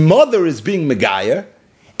 His mother is being megayer,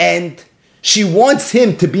 and she wants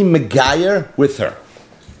him to be megayer with her.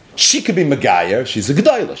 She could be megayer. She's a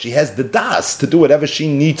gedayla. She has the das to do whatever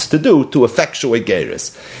she needs to do to effectuate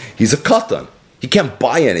geirus. He's a katan. He can't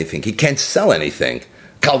buy anything. He can't sell anything.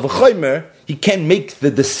 Kal v'chomer, he can't make the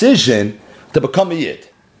decision to become a yid.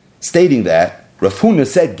 Stating that, Rav Huna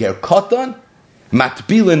said, Ger Katan,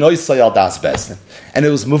 Matbila Noisay al Das Bezdin. And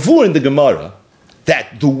it was Mavur in the Gemara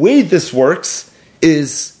that the way this works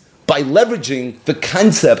is by leveraging the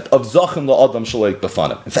concept of Zachin la'adam shaloik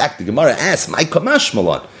b'fanav. In fact, the Gemara asks, "My kamash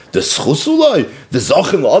malan, the schusuloi, the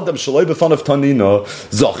Zachin la'adam shaloik b'fanav tanina,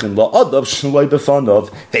 Zachin la'adam shaloik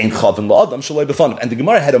b'fanav, vein chavin la'adam shaloik b'fanav." And the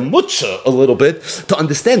Gemara had a mutcha a little bit to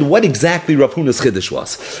understand what exactly Rav Huna's chiddush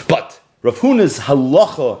was. But Rav Huna's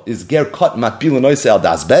halacha is ger kat matbil noisei al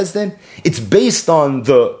das bezdin. It's based on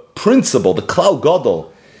the principle, the klal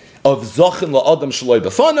gadol of zachin la'adam shaloi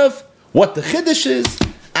b'fanav. What the chiddush is,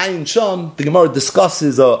 ayin sham, the Gemara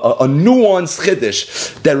discusses a nuanced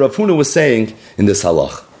chiddush that Rav Huna was saying in this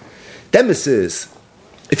halach. Demis is,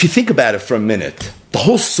 if you think about it for a minute, the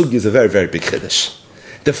whole sugi is a very, very big chiddush.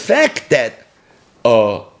 The fact that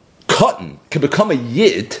a katan can become a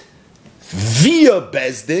yid via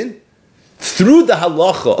bezdin, through the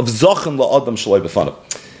halacha of Zachin la'adam shaloi b'fanav.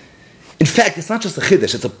 In fact, it's not just a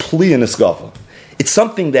chiddush, it's a pli and a skava. It's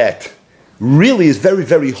something that really is very,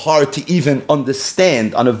 very hard to even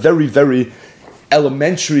understand on a very, very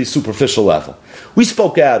elementary, superficial level. We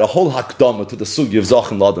spoke out a whole hakdama to the sugi of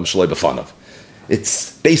Zachin la'adam shaloi b'fanav.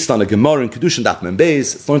 It's based on a Gemara in Kedushin Daf Mem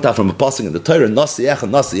Beis. It's learned out from a passing in the Torah, Nasi Echad,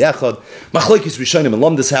 Nasi Echad. Machlokes Rishonim and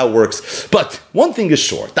Lamdas, how it works. But one thing is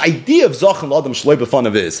sure. The idea of Zachin la'adam shaloi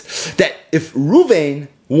b'fanav is that if Ruvain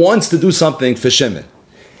wants to do something for Shimon,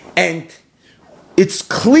 and it's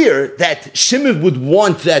clear that Shimon would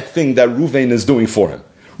want that thing that Ruvain is doing for him.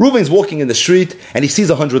 Ruvain's walking in the street, and he sees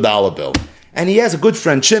a $100 bill. And he has a good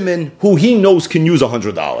friend, Shimon, who he knows can use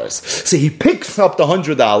 $100. So he picks up the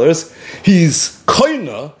 $100. He's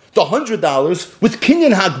koina the $100 with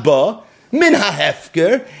kinyan hagba, min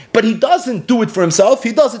ha'hefker, but he doesn't do it for himself.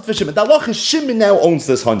 He does it for Shimon. The halach is Shimon now owns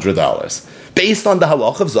this $100. Based on the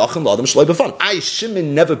halach of Zachin la'adam shaloi b'fanav.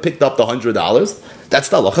 Shimon never picked up the $100. That's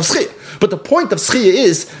the halach of Schia. But the point of Schia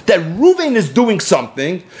is that Ruvain is doing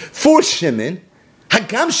something for Shimon.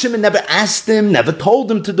 Hagam Shimon never asked him, never told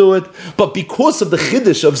him to do it, but because of the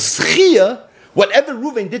chiddush of Schia, whatever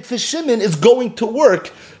Reuven did for Shimon is going to work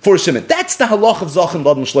for Shimon. That's the halach of Zachin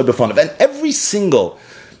L'Adam Shloi B'fanav. And every single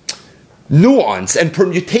nuance and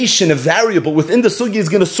permutation of variable within the sugya is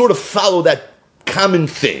going to sort of follow that common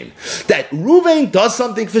theme. That Reuven does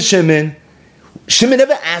something for Shimon. Shimon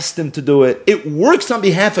never asked him to do it. It works on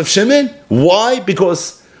behalf of Shimon. Why?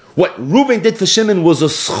 Because what Reuven did for Shimon was a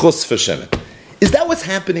schus for Shimon. Is that what's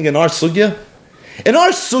happening in our sugya? In our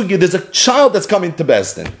sugya, there's a child that's coming to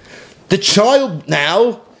Beis Din. The child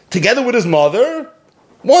now, together with his mother,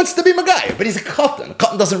 wants to be Magayah, but he's a katan. A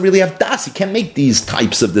katan doesn't really have das. He can't make these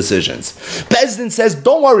types of decisions. Beis Din says,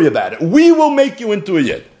 don't worry about it. We will make you into a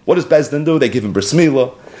yid. What does Beis Din do? They give him bris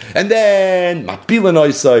milah. And then, matpila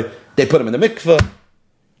noisai, they put him in the mikveh.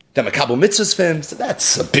 Then makabel mitzvahs for him. So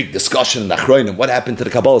that's a big discussion in the Achronim. What happened to the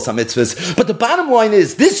Kabbalah mitzvahs? But the bottom line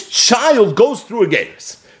is, this child goes through a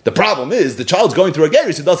gerus. The problem is, the child's going through a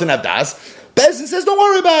gerus who doesn't have das. Beis Din says, don't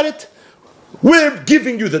worry about it. We're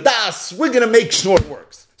giving you the das. We're going to make sure it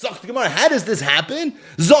works. Zok the Gemara, how does this happen?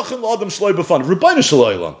 Zachin L'Adam Shloi B'fanav. Rebbeinu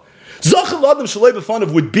Shalom. Zachin L'Adam Shloi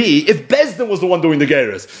B'fanav would be if Beis Din was the one doing the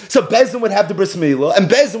gerus. So Beis Din would have the bris milah, and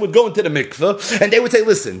Beis Din would go into the mikveh, and they would say,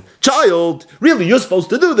 listen, child, really, you're supposed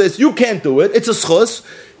to do this. You can't do it. It's a schus.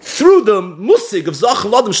 Through the musig of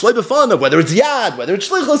Zachin L'Adam Shloi B'fanav, whether it's yad, whether it's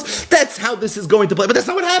shlichus, that's how this is going to play. But that's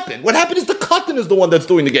not what happened. What happened is the katan is the one that's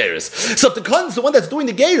doing the gerus. So if the katan is the one that's doing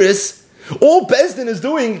the gerus, all Beis Din is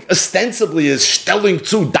doing ostensibly is stelling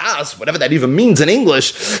zu das, whatever that even means in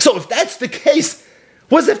English. So if that's the case,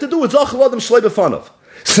 what does it have to do with Zachin L'Adam Shloi B'fanav?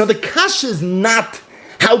 So the kasha is not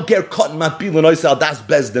how ger katan matbil and oisal das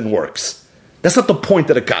Beis Din works. That's not the point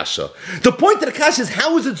of the kasha. The point of the kasha is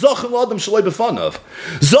how is it Zachin L'Adam Shloi B'fanav?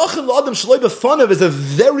 Zachin L'Adam Shloi B'fanav is a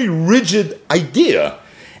very rigid idea,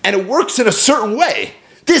 and it works in a certain way.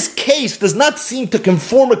 This case does not seem to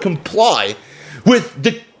conform or comply with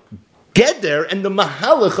the Geder and the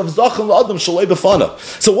Mahalach of Zachin L'Adam Shloi B'fanav.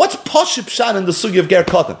 So what's Pashut Pshat in the Sugi of Ger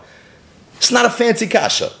Katan? It's not a fancy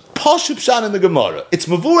kasha. Pashut Pshat in the Gemara. It's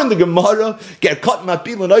Mavur in the Gemara, Ger Katan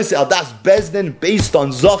Matbil L'Noisei Al Das Beis Din based on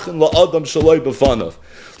Zachin L'Adam Shloi B'fanav.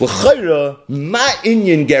 L'chayra, Ma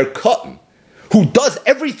Inyan Ger Katan, who does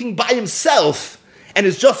everything by himself and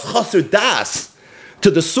is just Chaser Das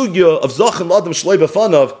to the Sugya of Zachin L'Adam Shloi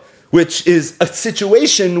B'fanav, which is a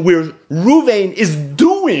situation where Reuven is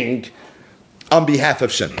doing on behalf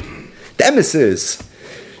of Shimon. The emes is,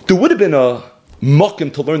 there would have been a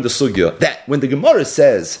mokim to learn the sugya, that when the Gemara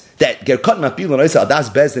says that Ger Katan Matbil L'Noisei Al Das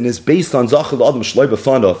Beis Din is based on Zachin L'Adam Shloi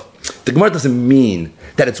B'fanav, the Gemara doesn't mean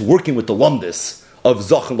that it's working with the lumdis of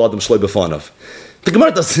Zachin L'Adam Shloi B'fanav. The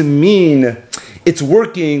Gemara doesn't mean it's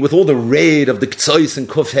working with all the raid of the Ktsois and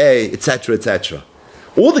Kufhei, etc., etc.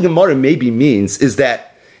 All the Gemara maybe means is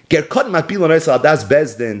that Ger Katan Matbil L'Noisei Al Das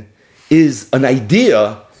Beis Din is an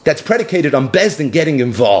idea that's predicated on Beis Din getting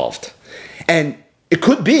involved. And it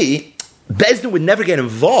could be Beis Din would never get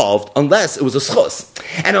involved unless it was a schus.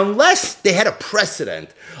 And unless they had a precedent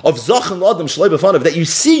of Zachin L'Adam Shloi B'fanav, that you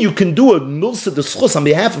see you can do a milsa de schus on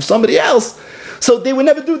behalf of somebody else, so they would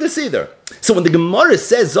never do this either. So when the Gemara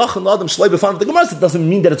says Zachin L'Adam Shloi B'fanav, the Gemara doesn't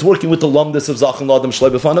mean that it's working with the lumdis of Zachin L'Adam Shloi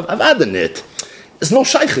B'fanav. I've added it. There's no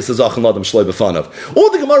shaykhis of Zachin L'Adam Shloi B'fanav. All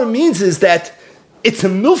the Gemara means is that it's a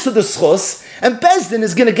milsa de schus, and Beis Din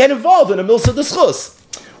is going to get involved in a milsa de schus.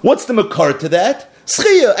 What's the makar to that?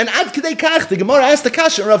 Schia, and ad kidei kach, the Gemara asked the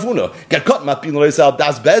kasha in Ravuna, Ger Katan Matbil L'Noisei Al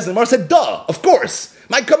Das Beis Din, the Gemara said, duh, of course.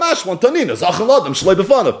 My kamash wantanina, Zachin L'Adam Shloi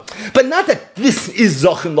B'fanav. But not that this is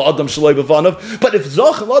Zachin L'Adam Shloi B'fanav, but if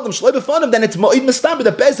Zachin L'Adam Shloi B'fanav, then it's Ma'id Mestamber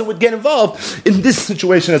that Beis Din would get involved in this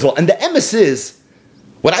situation as well. And the emes is,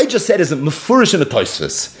 what I just said is a mefurish in a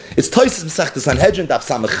Tosfos. It's Tosfos Masechtas Sanhedrin, Daf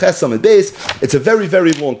Samech Ches Amud Beis. It's a very,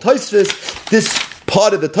 very long Tosfos. This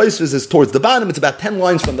part of the Tosfos is towards the bottom. It's about 10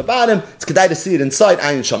 lines from the bottom. It's kedai to see it inside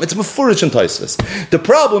Ayin Sham. It's mefurish in Tosfos. The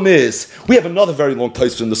problem is, we have another very long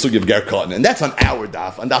Tosfos in the Sugi of Ger Katan, and that's on our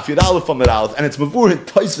Daf, on Daf Yud Aleph Amud Aleph, and it's mefurish in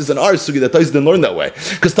Tosfos in our Sugi that Tosfos didn't learn that way.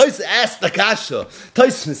 Because Tosfos asked the kasha.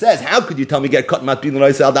 Tosfos says, how could you tell me Ger Katan Matbil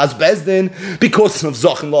L'Noisei Al Das Beis Din? Because of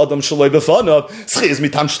Zachin L'Adam Shloi B'fanav. Schis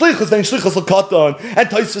mitam shlichus, then shlichus l'katan. And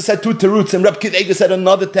Tosfos said two teruts, and Reb Kidega said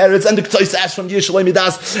another teretz, and the Ktsois asked from Yishalei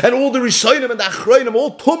Midas, and all the Rishonim and the Achronim,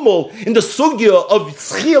 all tumul in the sugya of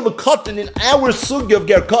Schia l'katan, in our sugya of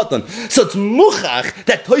Ger Katan. So it's muchach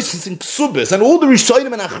that Tosfos in Ksubis, and all the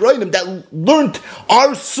Rishonim and Achronim that learned our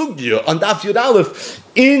sugya on Daf Yud Aleph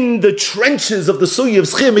in the trenches of the sugya of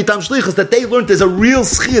Schia mitam shlichus, that they learned there's a real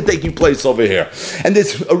Schia taking place over here. And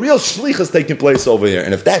there's a real shlichus taking place over here.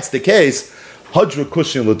 And if that's the case, Hadra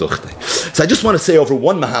Kushin L'Duchte. So I just want to say over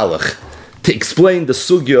one mahalach to explain the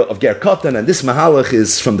sugya of Ger Katan, and this mahalach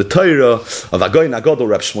is from the Torah of Agoyin Agadol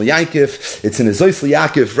Reb Shmuel Yankov. It's in his Zoisli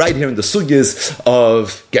Yaakov, right here in the sugyas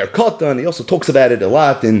of Ger Katan. He also talks about it a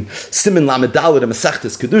lot in Siman Lamed Daled and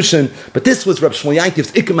Masechtas Kedushin. But this was Reb Shmuel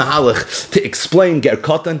Yankov's Ikka mahalach to explain Ger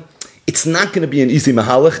Katan. It's not going to be an easy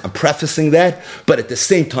mahalach. I'm prefacing that, but at the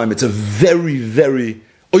same time, it's a very, very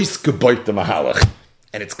ois geboit mahalach,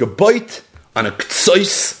 and it's geboit on a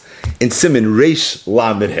ktsois in Siman Reish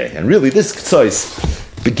Lamed He. And really, this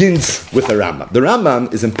ktsois begins with a Rambam. The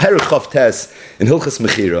Rambam is in Perek Chav Tes in Hilchas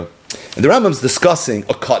Mechira, and the Rambam is discussing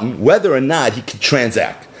a cotton, whether or not he could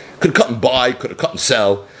transact. Could a cotton buy? Could a cotton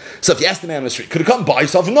sell? So if you ask the man on the street, could he come buy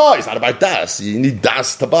something? No, it's not about das. You need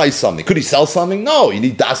das to buy something. Could he sell something? No, you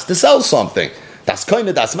need das to sell something. Das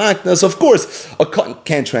koine, das makna. So of course, a cotton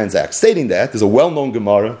can't transact. Stating that, there's a well-known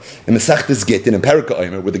Gemara in Masechtas Gittin in Perek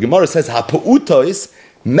Omer, where the Gemara says, "Ha'pa'utois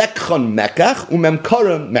mekchon mekach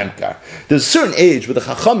umemkarim memkar." There's a certain age where the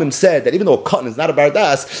Chachamim said that even though a cotton is not a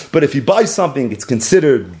bardas, but if he buys something, it's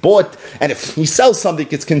considered bought, and if he sells something,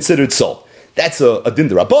 it's considered sold. That's a din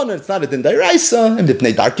d'Rabbanan, it's not a din d'Oraisa, and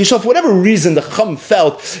Mipnei Darkisha. For whatever reason, the Chacham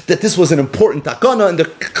felt that this was an important takana, and the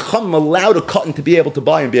Chacham allowed a cotton to be able to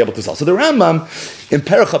buy and be able to sell. So the Rambam, in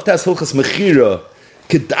Perek Chav Tes Hilchas Mechira,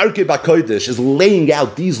 Kedarke B'Kodesh, is laying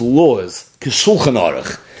out these laws, K'Shulchan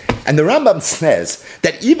Aruch. And the Rambam says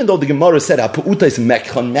that even though the Gemara said, Ha'pu'uta is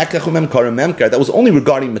mekchon, mekach umemkar, memkar, that was only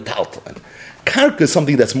regarding metaltalin. Karka is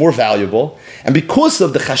something that's more valuable, and because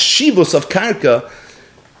of the chashivus of karka,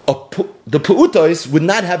 the Pu'utais would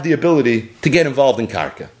not have the ability to get involved in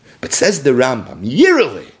Karka. But says the Rambam,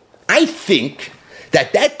 yearly, I think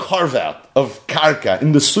that carve-out of Karka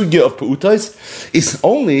in the Sugya of Pu'utais is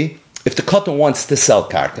only if the Katan wants to sell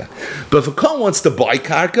Karka. But if a Katan wants to buy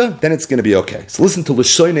Karka, then it's going to be okay. So listen to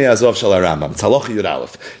L'shoinei Azov Shal Rambam. It's Halacha Yud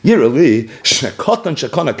Aleph. Yearly, Shekatan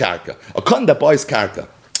Shekana Karka. A Katan that buys Karka.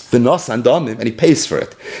 The Nos and Damim, and he pays for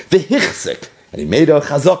it. The Hichzik, and he made a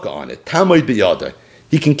Chazaka on it. Tamoid B'yadai.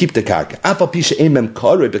 He can keep the karka.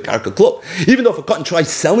 Even though if a cotton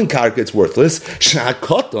tries selling karka, it's worthless.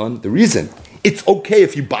 The reason it's okay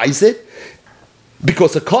if he buys it,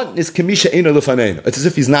 because a cotton is kemisha eino lefaneinu. It's as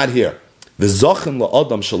if he's not here. V'zachem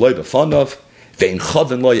la'adam shaloi b'fanav, ve'in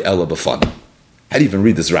chaven loy ela b'fanav. How do you even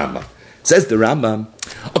read this Rambam? Says the Rambam,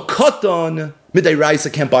 a cotton midday raisa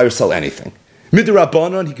can't buy or sell anything. Midday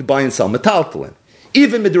rabbanon he can buy and sell metaltalin.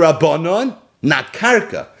 Even midday rabbanon, not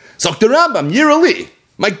karka. So the Rambam, Yirali.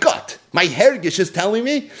 My gut, my hergish is telling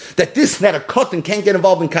me that a cotton can't get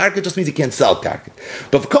involved in karka just means he can't sell karka.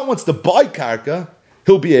 But if a cotton wants to buy karka,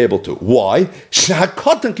 he'll be able to. Why? Because a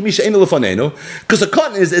cotton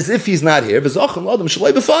is as if he's not here. It's based on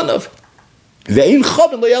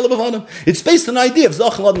the idea of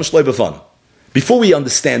Zachan Ladam Shloi B'fanav. Before we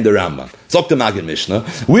understand the Rambam, Zok the Maggid Mishnah,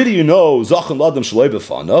 where do you know Zachan Ladam Shloi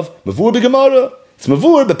B'fanav? Mavur b'Gemara. It's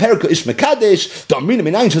mavur beperka ish mekadesh. Damrina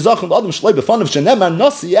minayin shezachim l'adam shloi b'fanav shenemar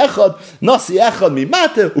nasi echad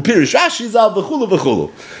mimate upirish Rashi zal v'chulu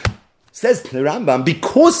v'chulu. Says the Rambam,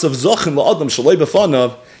 because of zachim l'adam shloi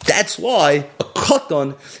b'fanav, that's why a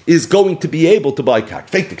cotton is going to be able to buy karka.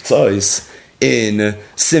 Fake ktsois in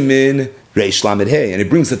Simin Reish Lamed He, and he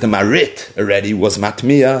brings that the Marit already was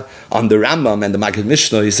matmiya on the Rambam and the Maggid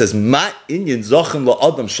Mishnah. He says ma inyan zachim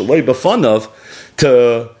l'adam shloi b'fanav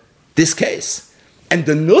to this case. And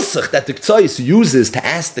the nusach that the Ktsais uses to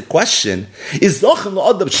ask the question is the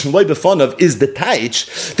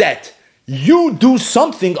taich that you do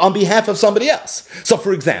something on behalf of somebody else. So,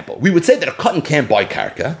 for example, we would say that a cotton can't buy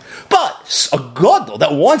karka, but a gadol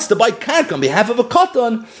that wants to buy karka on behalf of a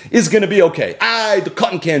cotton is going to be okay. The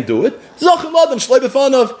cotton can't do it.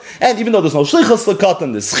 And even though there's no shlichus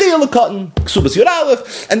l'cotton, there's schiyah l'cotton, ksubas yud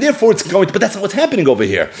aleph, and therefore it's going to, but that's not what's happening over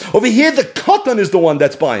here. Over here, the cotton is the one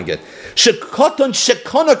that's buying it. Shekotton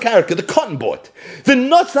shekona karka, the cotton bought. The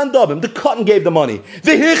nuts and dabim, the cotton gave the money.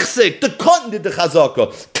 The hichsik, the cotton did the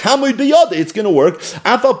chazaka. Tamoid b'yada, it's going to work.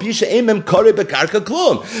 Afal pisha emem kare bekarka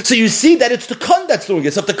klum. So you see that it's the cotton that's doing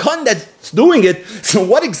it. So if the cotton that's doing it, so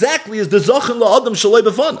what exactly is the zachin la'adam shaloi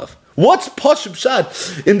b'fanav? What's Pashib Shad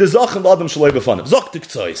in the Zachem Adam Shaloi B'fanav? Zoktik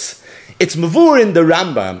Tzois. It's Mavur in the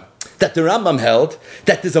Rambam, that the Rambam held,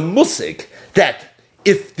 that there's a musik, that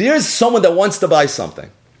if there's someone that wants to buy something,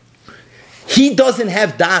 he doesn't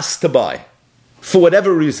have das to buy, for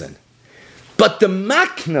whatever reason. But the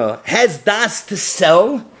makna has das to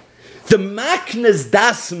sell. The makna's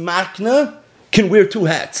das makna can wear two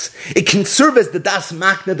hats. It can serve as the das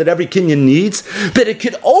makna that every Kenyan needs, but it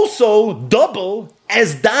could also double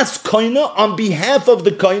as das koina on behalf of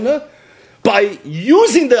the koina by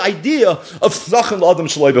using the idea of zachem l'adam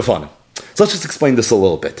shaloi b'fanav. So let's just explain this a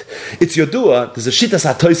little bit. It's Yodua, there's a Shittas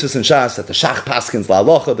HaTosfos in Shas, that the Shach Paskins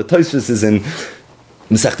LaHalacha, the Tosfos is in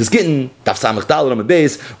Mesechtes Gittin, Daf Samach Daled Amud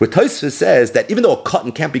Beis, where Tosfos says that even though a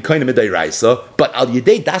cotton can't be koine midayraisa, but al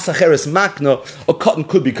yedei das acheres makna, a cotton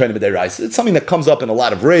could be koine midayraisa. It's something that comes up in a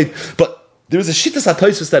lot of raid, but there's a Shittas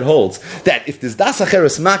HaTosfos that holds that if there's das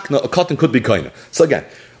acheres makna, a cotton could be koine. So again,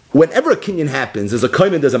 whenever a kinyan happens, there's a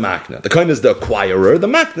koine, there's a makna. The koine is the acquirer, the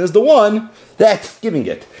makna is the one that's giving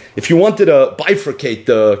it. If you wanted to bifurcate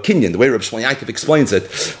the kinyan, the way Reb Shmuel Yaakov explains it,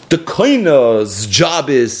 the koine's job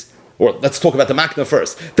is, or let's talk about the makna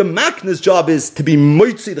first. The makna's job is to be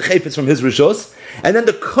moitzi the chayfetz from his rishos, and then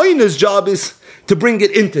the koine's job is to bring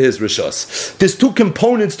it into his rishos. There's two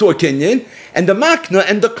components to a kinyan, and the makna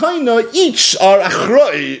and the koine each are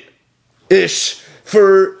achroi-ish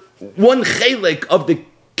for one chelik of the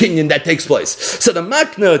kinyan that takes place. So the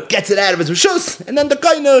makna gets it out of his rishos, and then the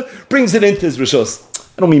koine brings it into his rishos.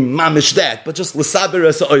 I don't mean mamish that, but just l'saber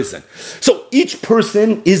as oisen. So each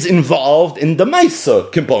person is involved in the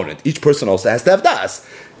maisa component. Each person also has to have das.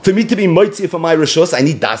 For me to be moitzi for my rishos, I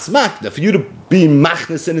need das makna. For you to be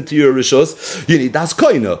machnes into your rishos, you need das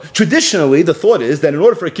koina. Traditionally, the thought is that in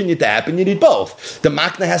order for a kinyan to happen, you need both. The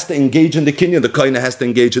makna has to engage in the kinyan, the koina has to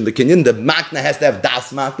engage in the kinyan. The makna has to have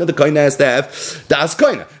das makna, the koina has to have das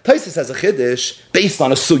koina. Taisus has a chiddush based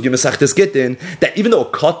on a sugya Mesechtes Gittin that even though a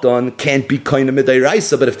katan can't be koina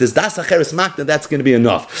midayraisa, but if there's das acheres makna, that's going to be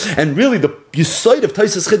enough. And really, the yisoid of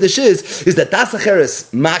Taisus chiddush is that das acheres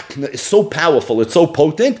makna is so powerful, it's so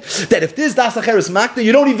potent, that if there's das acheres makna,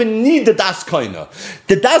 you don't even need the das koina.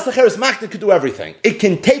 The das acheres makna could do everything. It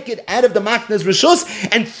can take it out of the makna's rishus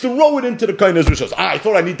and throw it into the koina's rishus. I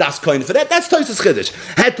thought I need das koina for that. That's Taisus chiddush.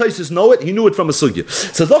 Had Taisus know it, he knew it from a sugya.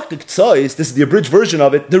 So Dr. Ktsois, this is the abridged version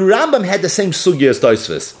of it, the Rambam had the same sugya as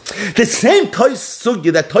Tosfos. The same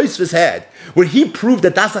sugya that Tosfos had, where he proved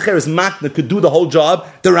that das acheres makna could do the whole job,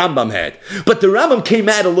 the Rambam had. But the Rambam came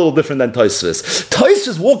out a little different than Tosfos.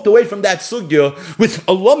 Tosfos walked away from that sugya with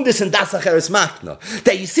alumnus and das acheres makna.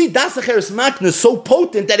 That you see, das acheres makna is so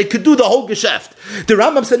potent that it could do the whole geschäft. The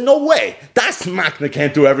Rambam said, no way. Das makna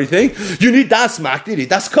can't do everything. You need das makna, you need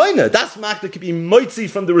das koina. Das makna can be moitzi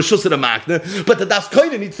from the rishus of the makna, but the das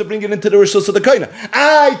koina needs to bring it into the rishus of the koina.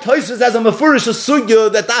 Tosfos has a mafurish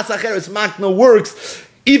sugya that das acheres makna works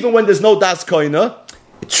even when there's no das koina.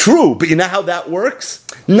 True, but you know how that works?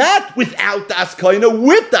 Not without das koina,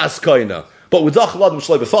 with das koina. But with Zachal Adam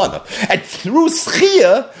Shloi B'fanav. And through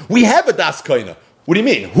Schia, we have a das koina. What do you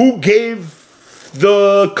mean? Who gave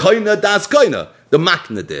the koina das koina? The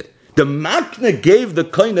makna did. The makna gave the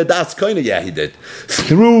koina das koina. Yeah, he did.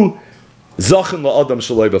 Through Zachal Adam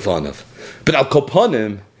Shloi B'fanav. But Al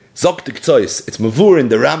Kopanim, Zok Ktsois, it's Mavur in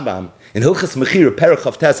the Rambam, in Hilchas Mechir, Perach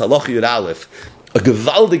of Tes, Halacha Yud Aleph, a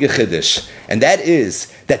gewaldige chiddush, and that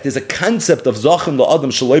is that there's a concept of Zachem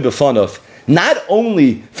La'adam Shaloi B'fanav, not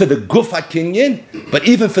only for the Guf HaKinyan, but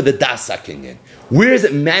even for the Das HaKinyan. Where is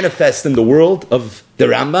it manifest in the world of the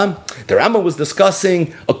Rambam? The Rambam was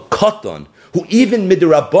discussing a katan, who even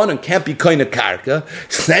midrabanan can't be koine karka.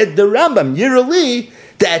 Said the Rambam, Yirali,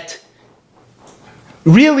 that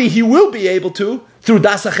really he will be able to through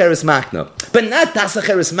das acheres makna. But not das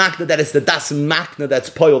acheres makna that is the das makna that's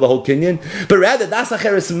poil the whole kinyan, but rather das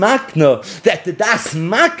acheres makna that the das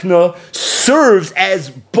makna serves as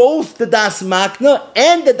both the das makna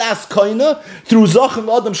and the das koina through zachem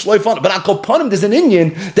adam shloifan. But al kopanim there's an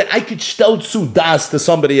Indian that I could stel zu das to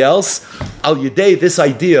somebody else al yedei this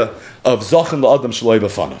idea of zachem adam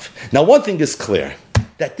shloifanav. Now one thing is clear,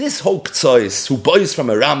 that this whole Ktsois, who buys from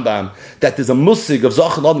a Rambam, that there's a musig of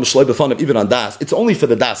Zachal Adam Shloi B'fanav even on Das, it's only for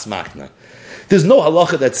the Das Makna. There's no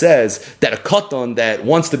halacha that says that a katan that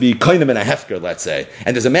wants to be koinem in a hefker, let's say,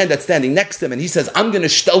 and there's a man that's standing next to him and he says, I'm going to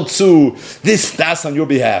shtel zu this Das on your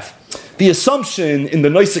behalf. The assumption in the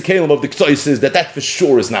Noisa Kalim of the Ktsois is that for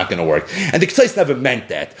sure is not going to work. And the Ktsois never meant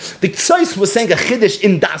that. The Ktsois was saying a chiddush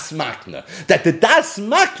in Das Makna, that the Das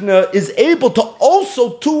Makna is able to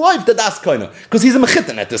also wife the Das Koina, because he's a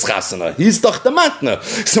mechitan at this chasana. He's doch the Makna.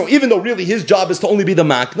 So even though really his job is to only be the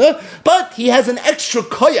Makna, but he has an extra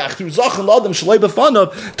koyach through Zachal Adam Shloi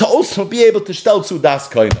B'fanav to also be able to shtel zu Das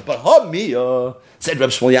Koina. But ha-miyah, said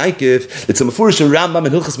Reb Shmuel Yaakov, it's a mefurish Rambam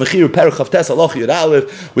in Hilchas Mechir Perach of Tes Halacha Yud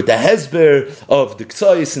Aleph with the hezber of the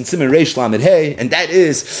Ktsois and Siman Reish Lamed Hey, and that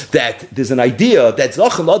is that there's an idea that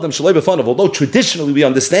Zachal Adam Shloi B'fanav, although traditionally we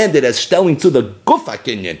understand it as shtelling to the Guf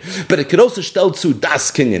HaKinyan, but it could also shtel to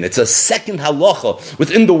Das Kinyan. It's a second halacha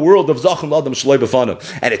within the world of Zachal Adam Shloi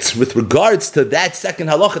B'fanav, and it's with regards to that second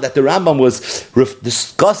halacha that the Rambam was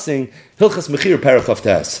discussing Hilchas Mechir Perach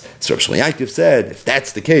Tes. So Reb Shmuel Yaakov said, if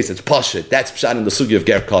that's the case, it's Pashit. That's Pshat in the Sugi of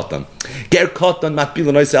Ger Katan. Ger Katan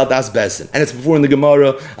matpila noise al das besin. And it's before in the Gemara,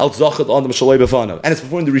 al zachat adam shaloi befanav. And it's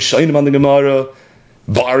before in the Rishonim on the Gemara,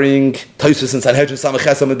 barring Tosfos and Sanhedrin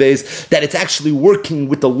Samaches Beis, that it's actually working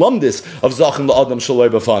with the lumdis of Zachin La'adam Shaloi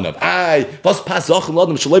B'Fanav. Was pas Zachin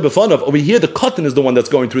La'adam Shaloi B'Fanav? Over here, the Katan is the one that's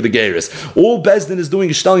going through the Geiris. All Bezdin is doing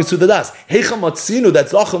is shtelling through the das. Heicha Matzinu, that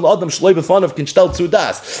Zachin La'adam Shaloi B'Fanav can shtel through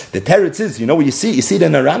das. The teretz is, you know what you see? You see it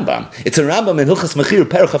in a Rambam. It's a Rambam in Hilchas Mechir,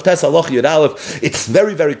 Perach Avtes Halach Yud Aleph. It's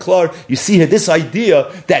very, very clear. You see here this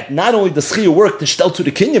idea that not only does Schia work to shtel to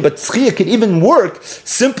the Kinyan, but Schia can even work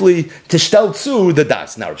simply to shtel to the das.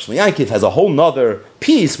 Now, Reb Shmuel Yaakov has a whole nother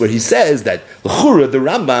piece where he says that L'chura, the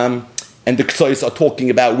Rambam and the Ktsois are talking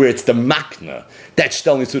about where it's the makna that's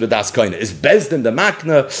shtelling to the das koine. Is Bezdin the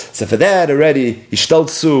makna? So for that already, he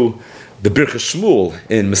shtelts to the Birchas Shmuel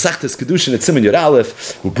in Masechtas Kedushin at Siman Yud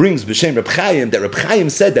Aleph, who brings B'Shem Reb Chaim, that Reb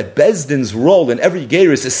Chaim said that Bezdin's role in every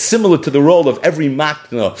Geiris is similar to the role of every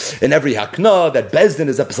Makna in every Hakna, that Bezdin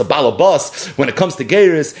is a balabas when it comes to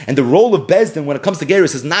Geiris, and the role of Bezdin when it comes to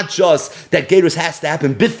Geiris is not just that Geiris has to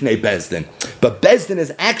happen Bifnei Bezdin, but Bezdin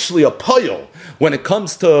is actually a poyel when it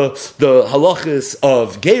comes to the halachas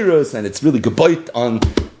of Geiris, and it's really geboit on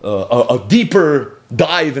a deeper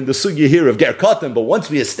dive in the sugya here of Ger Katan, but once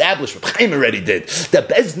we established, Reb Chaim already did, that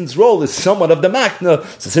Bezdin's role is somewhat of the makna.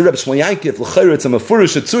 So say Reb Shmuel Yaakov, l'chayr it's a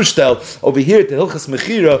mefurish tzustel over here to Hilchas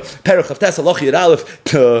Mechira, Perach Avtes Halach Yud Aleph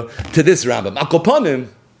to this Rambam. Akopanim,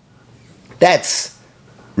 that's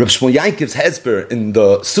Reb Shmuel Yaakov's hezber in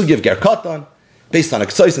the sugya of Ger Katan, based on a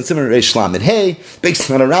Ktsois and Siman Reish Lamed Hey,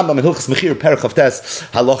 based on a Rambam and Hilchas Mechir Perach Avtes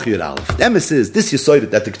Halach Yud Aleph. The emes is this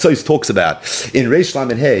Yesod that the Ktsois talks about in Reish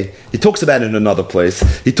Lamed Hey. He talks about it in another place.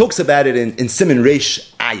 He talks about it in Siman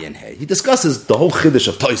Reish Ayin Hey. He discusses the whole chiddush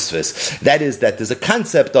of Tosfos. That is that there's a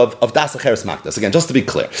concept of das acheres makdas. Again, just to be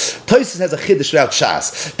clear, Tosfos has a chiddush throughout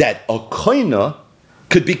Shas that a koina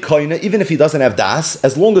could be koina even if he doesn't have das,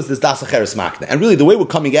 as long as there's das acheres makna. And really, the way we're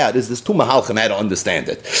coming out is there's two mahalchim how to understand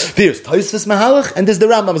it. There's Tosfos mahalach and there's the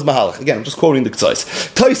Rambam's mahalach. Again, I'm just quoting the Ktsois.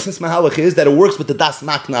 Tosfos mahalach is that it works with the das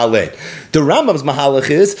makna alein. The Rambam's mahalach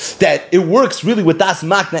is that it works really with das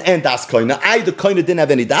makna and das koina. The koina didn't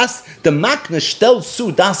have any das. The makna shtel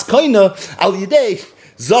su das koina al yidei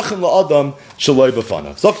zachem la'adam shaloi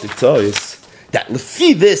b'fanav. Zok the Ktsois that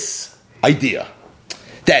lefi this idea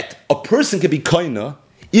that a person can be koina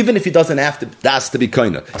even if he doesn't have to das to be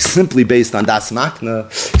koina, simply based on das makna.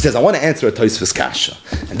 He says, I want to answer a Tosfos kasha.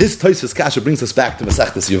 And this Tosfos kasha brings us back to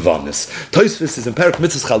Masechtas Yevamos. Tosfos is in Perek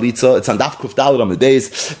Mitzvahs Chalitza. It's on Daf Kuf Daled on the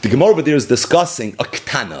days. The Gemara over there is discussing a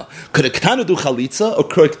ktana. Could a ktana do chalitza or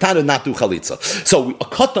could a ktana not do chalitza? So a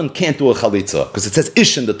katan can't do a chalitza because it says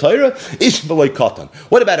ish in the Torah, ish v'loy katan.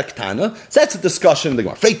 What about a ktana? So that's a discussion in the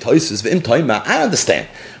Gemara. Frei Tosfos v'im toima. I understand.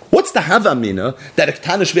 What's the havamina that a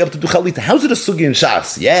ktana should be able to do chalitza? How's it a sugi in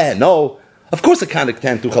Shas? Yeah, no. Of course a ktana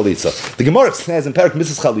can't do chalitza. The Gemara says in Perek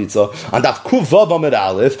Mitzvahs Chalitza, on Daf Kuv Vav Amud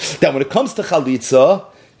Aleph, that when it comes to chalitza,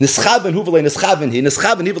 nischaven hu v'lei nischaven hi,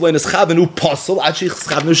 nischaven hi v'lei nischaven hu posel, ad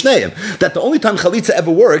she'nischaven hu shneim. That the only time chalitza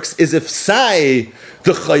ever works is if sai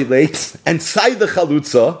the chaylet and sai the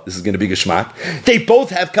chalutza, this is going to be geschmack, they both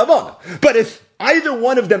have kavanah. But if either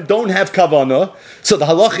one of them don't have kavanah, so the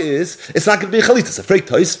halacha is, it's not going to be a chalitza. So Frei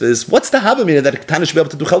Tosfos, what's the havamina that a ketana should be able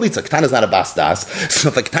to do chalitza? Ketana is not a basdas. So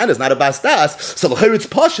if a ketana is not a basdas, so the chayr it's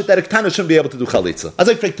pashut that a ketana shouldn't be able to do chalitza. As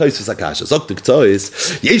I Frei Tosfos akasha, zok the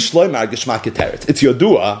Ktsois, yesh loymar geshmak eteret. It's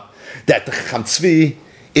yodua that the Chacham Tzvi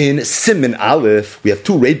in Siman Aleph, we have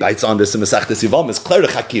two rabbis on this in Masechtas Yevamos, Klerach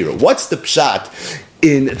Hakira. What's the pshat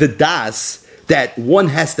in the das that one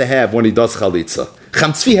has to have when he does chalitza?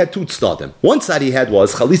 Chacham Tzvi had two tzadim. One side he had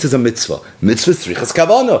was chalitza is a mitzvah. Mitzvah tzrichas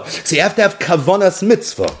kavana. So you have to have kavanas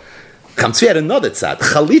mitzvah. Chacham Tzvi had another tzad.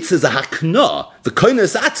 Chalitza is a hakna. The koina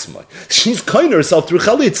is atzma. She's koina herself through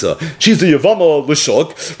chalitza. She's a yavama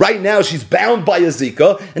l'shok. Right now she's bound by a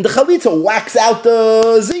zika, and the chalitza whacks out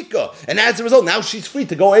the zika. And as a result, now she's free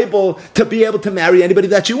to be able to marry anybody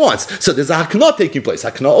that she wants. So there's a hakna taking place.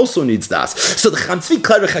 Hakna also needs das. So the Chacham Tzvi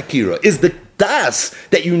Klerach Hakira is the das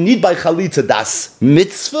that you need by chalitza, das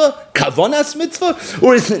mitzvah, kavanas mitzvah,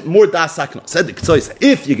 or is it more das hakna? Said the Ktsois,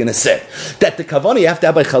 if you're going to say that the kavana you have to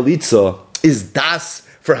have by chalitza is das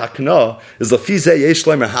for hakna, is lafizeh yesh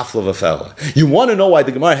loimer hafla v'fela. You want to know why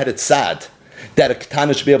the Gemara had it sad that a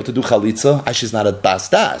ketana should be able to do chalitza? She's not a bas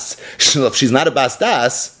das. If she's not a bas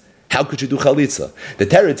das, how could you do chalitza? The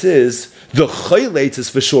teretz is the chayletz is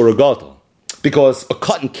for sure a gadol. Because a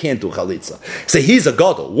cotton can't do chalitza. So he's a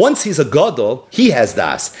gadol. Once he's a gadol, he has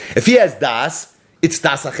das. If he has das, it's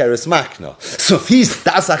das acheres makna. So if he's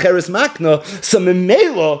das acheres makna, so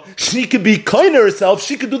memela, she could be kind of herself,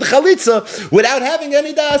 she could do the chalitza without having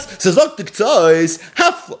any das. So zok the ktsois,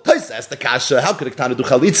 Tois asked the kasha, how could a ktana do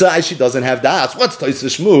chalitza? She doesn't have das. What's Tois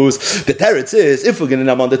shmuz? The teretz is, if we're going to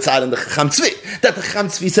name on the tzad and the chacham tzvi, that the chacham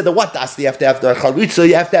tzvi said that what das? You have to have the chalitza,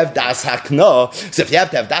 you have to have das hakna. So if you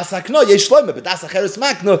have to have das hakna, yesh shloime, but das acheres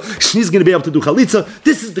makna, she's going to be able to do chalitza.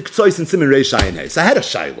 This is the ktsois in Siman Reish Ayin Hey. So I had a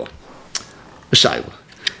shayla.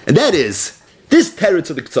 And that is, this teretz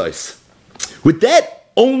of the Ktsois, would that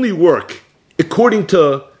only work according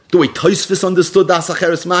to the way Tosfos understood Das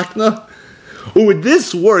Acheres Makna? Or would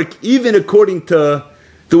this work even according to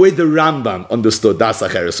the way the Rambam understood Das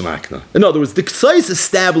Acheres Makna? In other words, the Ktsois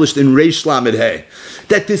established in Reish Lamed Hey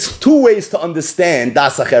that there's two ways to understand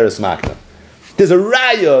Das Acheres Makna. There's a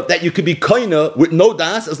raya that you could be koina with no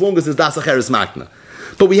das as long as there's Das Acheres Makna.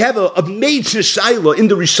 But we have a major shayla in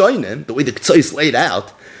the Rishonim, the way the Ktsois laid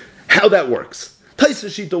out, how that works.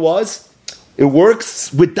 Tosfos Shita was, it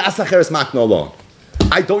works with Das Acheres Makna alone.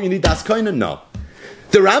 Don't you need Das Koina? No.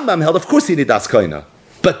 The Rambam held, of course you need Das Koina.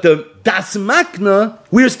 But the Das Makna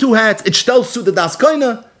wears two hats. It tells to the Das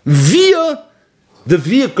Koina via the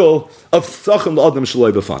vehicle of Tzachim L'Adam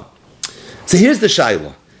Shaloi B'fan. So here's the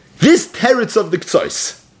shayla. This teretz of the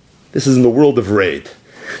Ktsois, this is in the world of Raid,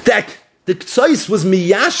 that the Ktsois was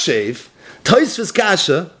miyashev, Tosfos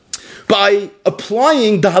kasha, by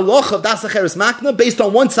applying the halacha of Das Acheres Makna based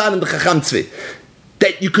on one side in the Chacham Tzvi.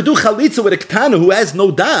 That you could do chalitza with a ketana who has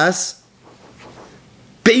no das,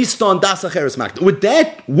 based on Das Acheres Makna. Would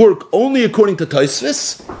that work only according to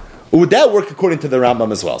Tosfos? Or would that work according to the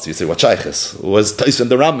Rambam as well? So you say, what shaykhis? Was Tosfos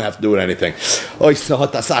and the Rambam have to do with anything? Oh, it's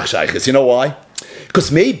not tasach shaykhis. You know why?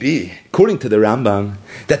 Because maybe, according to the Rambam,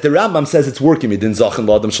 that the Rambam says it's working midin zachin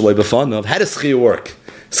l'adam shaloi b'fanav. How does schiyah work?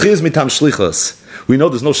 Schiyah is mitam shlichus. We know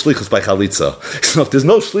there's no shlichus by chalitza. So if there's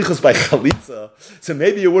no shlichus by chalitza, so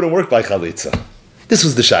maybe it wouldn't work by chalitza. This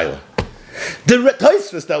was the shayla. The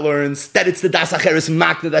Tosfos that learns that it's the Das Acheres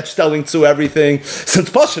Makna that's telling to everything, since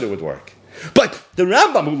Pashat it would work. But the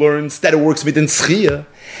Rambam who learns that it works midin schiyah,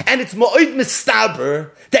 and it's ma'od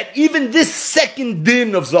mistaber that even this second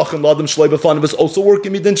din of Zachin L'Adam Shaloi B'fanav is also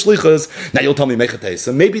working midin shlichus. Now you'll tell me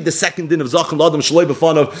mechatesa. Maybe the second din of Zachin L'Adam Shaloi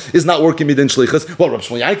B'fanav is not working midin shlichus. Well, Rav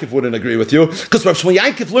Shmuel Yankov wouldn't agree with you because Rav Shmuel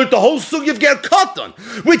Yankov learned the whole sugi of Ger Katan,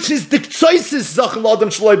 which is the Ktsois Zachin L'Adam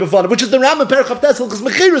Shaloi B'fanav, which is the Rambam Perach of Tesel because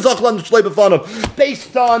Mechira Zachin L'Adam Shaloi B'fanav,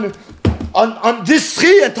 based on this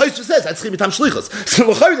schiyah, and Tosfos says that's schiyah mitam shlichus. So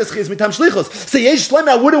l'chayr this schiyah is mitam shlichus. So yesh shleim,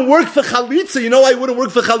 I wouldn't work for chalitza. You know why I wouldn't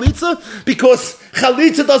work for chalitza? Because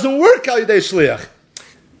chalitza doesn't work al yidei shliach.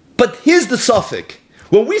 But here's the suffix.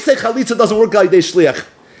 When we say chalitza doesn't work al yidei shliach,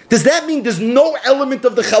 does that mean there's no element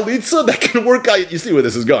of the chalitza that can work out? You see where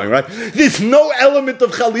this is going, right? There's no element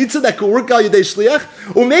of chalitza that can work out yedei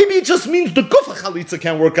shliach, or maybe it just means the gufa chalitza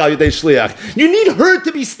can't work out yedei shliach. You need her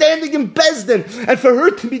to be standing in bezdin, and for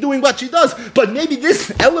her to be doing what she does. But maybe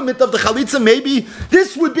this element of the chalitza, maybe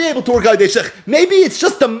this would be able to work out yedei shliach. Maybe it's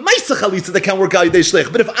just the maisa chalitza that can't work out yedei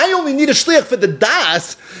shliach. But if I only need a shliach for the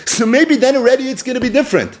das, so maybe then already it's going to be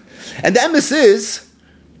different. And the emes is,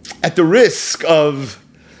 at the risk of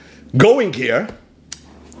going here,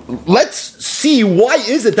 let's see why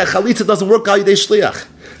is it that chalitza doesn't work al yidei shliach.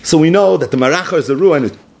 So we know that the Marachar Zerua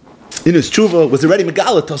in his tshuva was already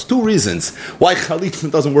megalatos two reasons why chalitza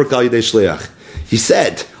doesn't work al yidei shliach. He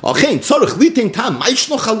said, "Achein tzorich litin tam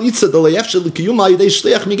ma'ishno chalitza d'leyefshel l'kiyum al yidei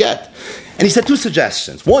shliach miget." And he said two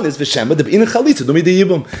suggestions. One is v'shema d'b'in chalitza do midei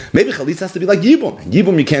yibum. Maybe chalitza has to be like yibum.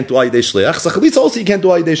 Yibum you can't do al yidei shliach. So chalitza also you can't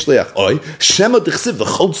do al yidei shliach. Oy shema d'chsiv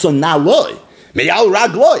v'chodso na'loy. Meyal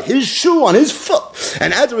ragloi, his shoe on his foot.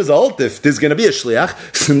 And as a result, if there's going to be a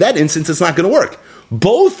shliach, so in that instance it's not going to work.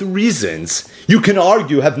 Both reasons, you can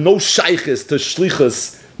argue, have no shaykhis to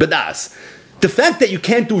shlichus bedas. The fact that you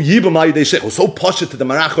can't do yibum al yidei shliach was so pasha to the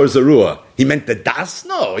Marachar Zerua. He meant the das?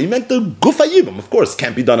 No, he meant the gufa yibum. Of course,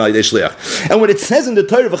 can't be done al yidei shliach. And when it says in the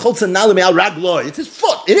Torah, v'cholza na'le meyal ragloi, it's his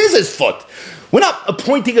foot. It is his foot. We're not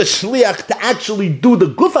appointing a shliach to actually do the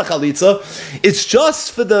gufa chalitza. It's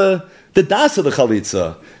just for the das of the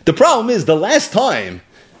chalitza. The problem is, the last time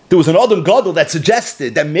there was an Adam Gadol that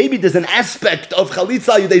suggested that maybe there's an aspect of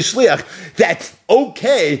chalitza yidei shliach that,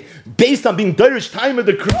 okay, based on being derish time of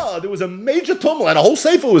the kra, there was a major tumult and a whole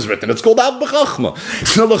sefer was written. It's called Av B'chachma.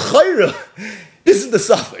 So l'chayra, this is the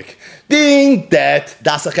suffix. Being that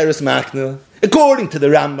das acheres makna, according to the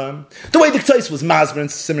Rambam, the way the Ktsois was masber and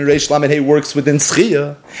Siman Reish Lamed Hey works within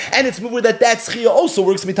schiyah, and it's moved that schiyah also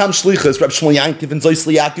works mitam shlichus. Reb Shmuel Yankov and Zois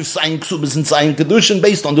Liyakiv saying ksubas and saying kedushin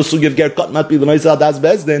based on the sugi of Gerkat Mat B'V'noisa Das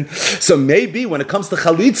Bezdin. So maybe when it comes to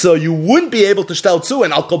chalitza, you wouldn't be able to shtel tzu,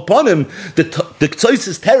 and al kopanim the the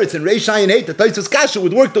Tosfos Teretz and Reish Ayin 8, the Tosfos Kasha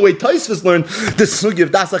would work the way Tosfos learned the sugya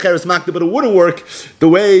of Das Acheres Makna, but it wouldn't work the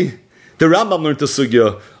way the Rambam learned the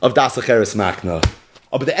sugya of Das Acheres Makna.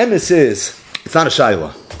 Oh, but the emes is, it's not a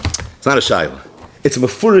shayla. It's not a shayla. It's a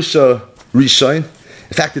Mefurisha Rishain.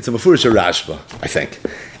 In fact, it's a Mefurisha Rashba, I think.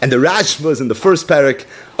 And the Rashba is in the first parak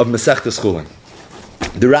of Masechtas Chulin.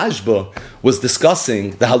 The Rashba was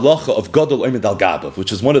discussing the halacha of Gadol Omed Al Gabav,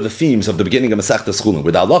 which is one of the themes of the beginning of Masechtas Chulin,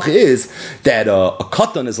 where the halacha is that a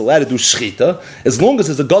katan is allowed to do shchita as long as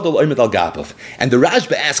there's a Gadol Omed Al Gabav. And the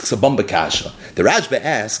Rashba asks a bamba kasha. The Rashba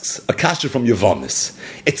asks a kasha from Yavamis.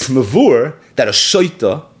 It's mavur that a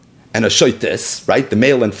shoita and a shoites, right, the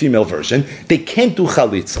male and female version, they can't do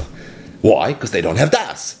chalitza. Why? Because they don't have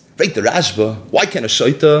das. Right, the Rashba, why can't a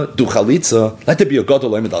shoita do chalitza? Let there be a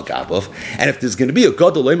gadol omed al gabav. And if there's going to be a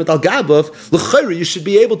gadol omed al gabav, l'chayri, you should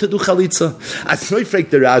be able to do chalitza. Asnoy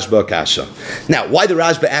freak the Rashba kasha. Now, why the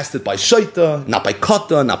Rashba asked it by shoita, not by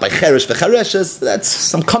kata, not by cheresh v'chareshes?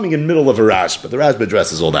 That's, I'm coming in the middle of a Rashba. The Rashba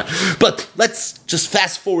addresses all that. But let's just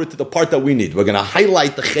fast forward to the part that we need. We're going to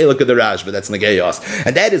highlight the chelik of the Rashba, that's negayos.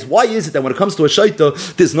 And that is, why is it that when it comes to a shoita,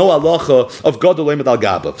 there's no halacha of gadol omed al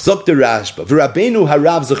gabav? Zok the Rashba. V'rabbeinu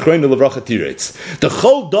harav zechron. The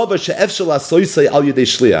whole davar she'efshel asoisei al yedei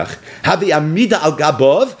shliach havi amida al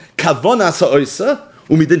gabav kavona sa'oisa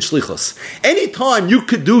umidin shlichos. Anytime you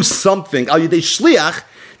could do something al yedei shliach,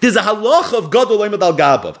 there's a halach of gadol omed al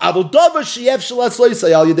gabav. Avol davar she'efshel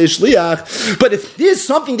asoisei al yedei shliach. But if there's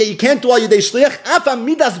something that you can't do al yedei shliach, af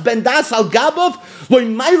amidas bendas al gabav loy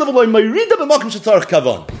ma'ila v'loy ma'irida b'makom shetzarich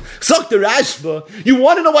kavon. Sok the Rashba, you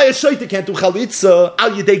want to know why a shaita can't do chalitza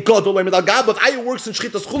al yedei gadol omed al gabav? It works in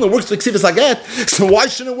shchitas chulin, it works for ksivas haget. So why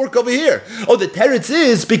shouldn't it work over here? Oh, the teretz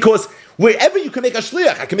is because wherever you can make a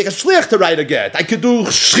shliach, I can make a shliach to write a get. I could do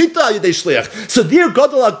shchita al yedei shliach. So there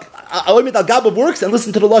gadol omed al gabav works, and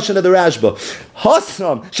listen to the lashon of the Rashba.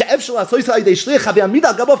 Hasam she'efshel asoisa al yedei shliach havi amida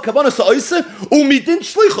al gabav kavana sa'oisa umidin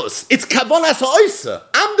shlichus. It's kavana sa'oisa.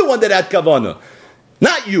 I'm the one that had kavana,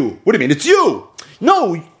 not you. What do you mean? It's you.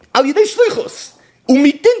 No. Al yedei shlichus.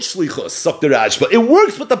 Umitin shlichus, Dr. Rashba. It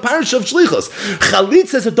works with the parish of shlichus.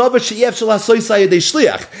 Chalitza is a davar she'yev shel hasoisa yedei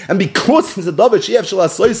shliach. And because it's a davar she'yev shel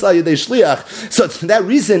hasoisa yedei shliach, so it's for that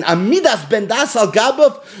reason, amidas bendas al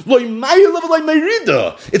gabav, loy ma'ila v'loy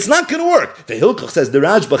ma'irida. It's not going to work. The Hilkoch says, the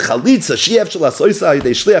Rashba, chalitza she'yev shel hasoisa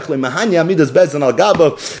yedei shliach, loy mahanya amidas bezan al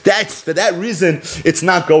gabav. That's, for that reason, it's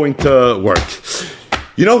not going to work.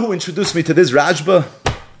 You know who introduced me to this Rashba?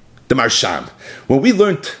 The Marsham. When we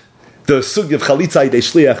learned the sugi of Chalitza Yidei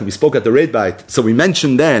Shliach, and we spoke at the Red Bait, so we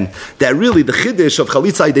mentioned then that really the Chiddush of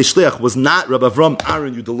Chalitza Yidei Shliach was not Rabbi Avram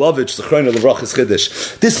Aaron Yudelovich, Zechron Levrachas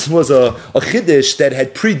Chiddush. This was a Chiddush that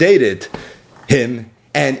had predated him,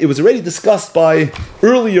 and it was already discussed by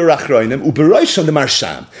earlier Achroinim, Uberoisham the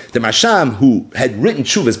Marsham. The Marsham, who had written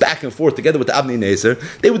Shuvas back and forth together with the Avnei Nezer,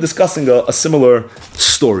 they were discussing a similar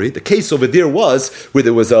story. The case over there was where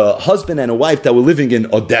there was a husband and a wife that were living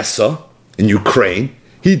in Odessa, in Ukraine.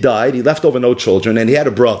 He died, he left over no children, and he had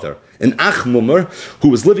a brother, an Ach Mummer, who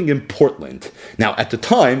was living in Portland. Now, at the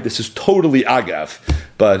time, this is totally agav,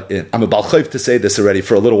 but I'm a balchayv to say this already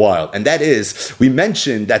for a little while, and that is, we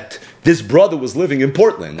mentioned that this brother was living in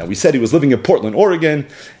Portland. Now, we said he was living in Portland, Oregon,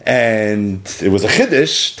 and it was a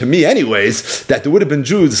chiddush, to me anyways, that there would have been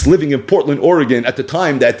Jews living in Portland, Oregon at the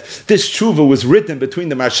time that this tshuva was written between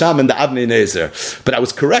the Marsham and the Avnei Nezer. But I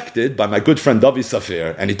was corrected by my good friend Davi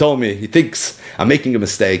Safir, and he told me he thinks I'm making a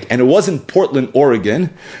mistake, and it wasn't Portland, Oregon,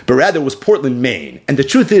 but rather it was Portland, Maine. And the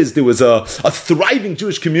truth is, there was a thriving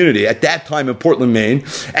Jewish community at that time in Portland, Maine,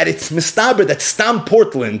 and it's mistaber that Stam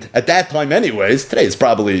Portland, at that time anyways, today it's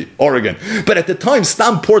probably Oregon, but at the time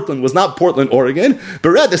Stam Portland was not Portland, Oregon, but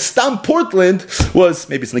rather Stam Portland was,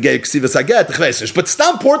 maybe it's Negei Ksivas Haget, but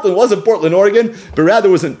Stam Portland wasn't Portland, Oregon, but rather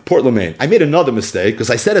was in Portland, Maine. I made another mistake, because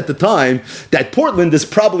I said at the time that Portland is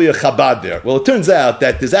probably a Chabad there. Well, it turns out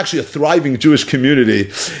that there's actually a thriving Jewish community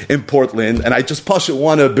in Portland, and I just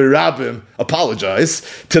want to berabim, apologize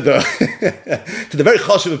to the to the very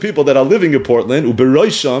chashuv people that are living in Portland.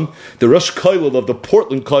 Uberoisham, the Rosh Koilel of the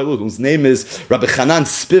Portland Koilel, whose name is Rabbi Chanan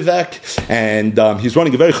Spivak, and he's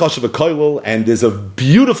running a very chashuv koilel, and there's a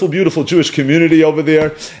beautiful, beautiful Jewish community over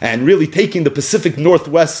there, and really taking the Pacific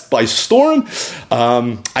Northwest by storm.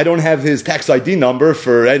 I don't have his tax ID number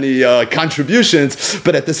for any contributions,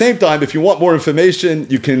 but at the same time, if you want more information,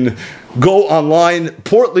 you can go online,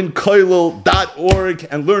 portlandkoilel.org,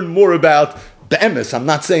 and learn more about the emes. I'm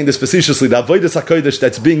not saying this facetiously, the Avodas HaKodesh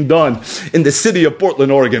that's being done in the city of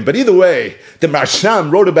Portland, Oregon. But either way, the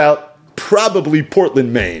Marsham wrote about probably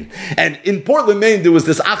Portland, Maine. And in Portland, Maine, there was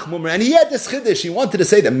this Achmummer, and he had this chiddush. He wanted to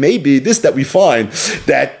say that maybe this that we find,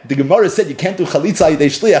 that the Gemara said you can't do chalitza yidei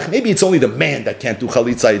shliach, maybe it's only the man that can't do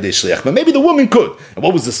chalitza yidei shliach, but maybe the woman could. And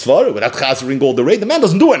what was the svara? Without chazering all the raid, the man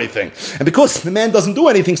doesn't do anything. And because the man doesn't do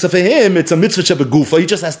anything, so for him, it's a mitzvah shebegufa, he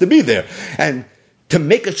just has to be there. And to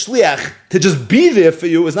make a shliach, to just be there for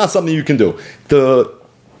you, is not something you can do. The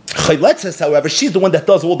Chayletzes, however, she's the one that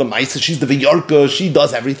does all the ma'isa. She's the v'yarka. She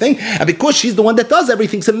does everything, and because she's the one that does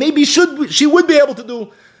everything, so maybe she would be able to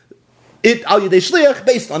do it al yedei shliach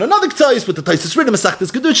based on another tzayis with the Taisus Riddim,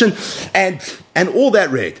 Masachtas Kedushin, and all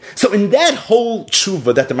that rate. So in that whole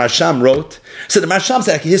tshuva that the Marsham wrote, so the Marsham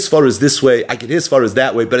said I can his far as this way, I can his far as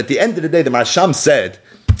that way, but at the end of the day, the Marsham said,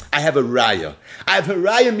 I have a raya. I have a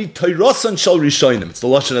raya mitoyrosan shal rishonim. It's the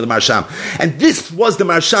lashon of the Marsham, and this was the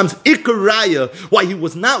Marsham's ikar raya why he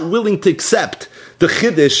was not willing to accept the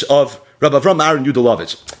chiddush of Rabbi Avram Aaron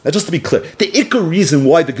Yudalovich. Now, just to be clear, the ikar reason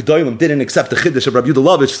why the Gedolim didn't accept the chiddush of Rabbi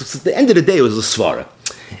Yudalovich, at the end of the day, it was a svara.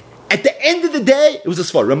 At the end of the day, it was a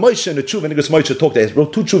svara. Ramosha and the tshuva, and Moshe talked. They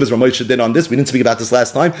wrote two tshuvas Ramosha did on this. We didn't speak about this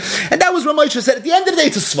last time, and that was Ramosha said. At the end of the day,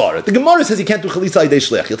 it's a svara. The Gemara says he can't do chalitza yidei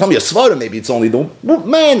shliach. You'll tell me a svara. Maybe it's only the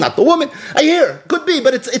man, not the woman. I hear, could be,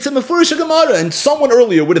 but it's a mefurish Gemara, and someone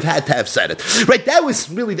earlier would have had to have said it. Right? That was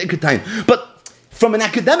really the ikar time, but. From an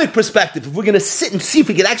academic perspective, if we're going to sit and see if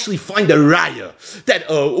we can actually find a raya that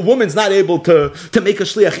a woman's not able to make a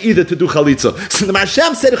shliach either to do chalitza. So the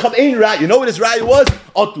Marsham said, you know what his raya was?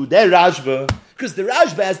 Otu der Rashba. Because the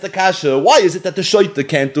Rashba has the kasha. Why is it that the shoita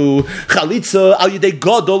can't do chalitza al yidei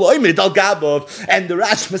gadol oimid al gabav? And the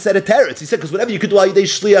Rashba said a teretz. He said, because whatever you could do al yidei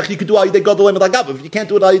shliach, you could do al yidei gadol oimid al gabav. If you can't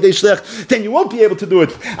do it al yidei shliach, then you won't be able to do it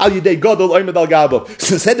al yidei gadol oimid al gabav.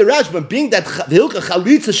 So said the Rashba, being that the hilka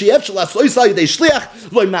chalitza sheyev shalas ois al yidei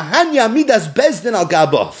shliach loy mahanya midas bezdin al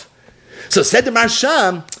gabav. So said the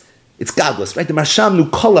Marsham, it's godless, right? The Marsham nu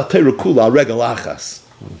kol ha'torah kula al regel achas,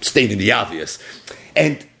 stating the obvious,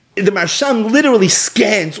 and the Marsham literally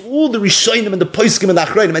scans all the Rishonim and the Poskim and the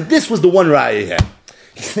Achrayim, and this was the one raya he had.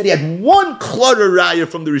 He said he had one clutter raya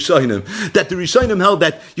from the Rishonim, that the Rishonim held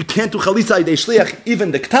that you can't do chalitza yidei shliach,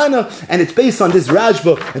 even the Ketana, and it's based on this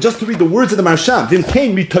Rashba. And just to read the words of the Marsham, Vim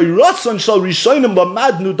came mitoyrason shal Rishonim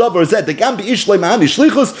lamadnu davar zed, the gambi ishlei ma'ani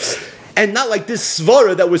shlichus, and not like this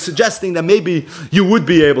svara that was suggesting that maybe you would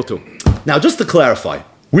be able to. Now, just to clarify,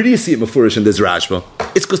 where do you see it mefurish in this Rashba?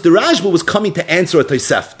 It's because the Rashba was coming to answer a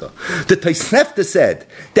Tosefta. The Tosefta said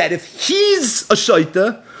that if he's a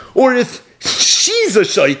shaita or if she's a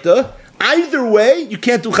shaita, either way you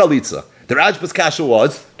can't do chalitza. The Rashba's kasha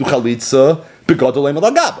was do chalitza begadol emed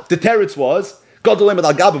al gabav. The teretz was gadol emed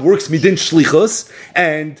al gabav works midin shlichus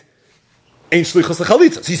and ain't shlichus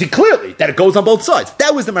chalitza. So you see clearly that it goes on both sides.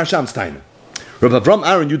 That was the Marsham's time. Rabbi Avram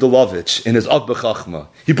Aaron Yudalovich in his Av B'Chachma,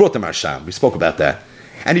 he brought the Marsham. We spoke about that.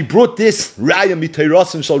 And he brought this Raya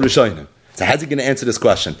Miteirasim Shal Rishonim. So how's he going to answer this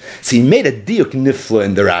question? So he made a diuk nifla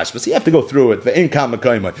in the Rashba. So you have to go through it.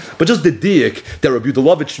 But just the diuk that Rabbi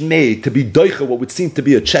Yudalovich made to be doicha what would seem to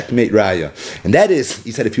be a checkmate Raya. And that is,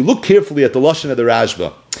 he said, if you look carefully at the Lashon of the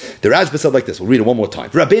Rashba said like this. We'll read it one more time.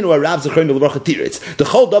 Rabbeinu Arav Zechreinu L'Vracha Tiritz. The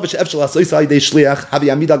Chol Davar She'efshel L'Asois Ha'idei Shliach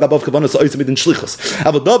Havi Amid Al Gabav Kavanos Ha'ois Amid in Shlichus.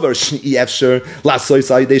 Avo Davar Shni Efsher L'Asois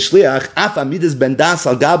Ha'idei Shliach Af Amidas Ben Das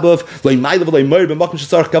Al Gabav Lo'i Ma'ila V'lo'i Moir B'Makom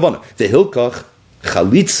She'tzarech Kavana. Ve'hilkach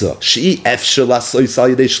Chalitza Sh'i Efsher L'Asois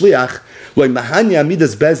Ha'idei Shliach Lo'i Mahanya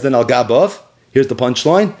Amidas Bezdin Al Gabav. Here's the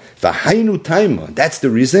punchline. V'hainu Taima. That's the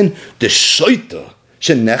reason. The Shoita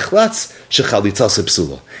Shenechlatz Shechalitza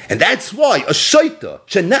Sepsula. And that's why a shaita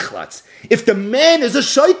shenechlatz. If the man is a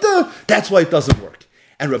shaita, that's why it doesn't work.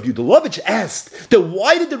 And Rabbi Yudalovich asked, then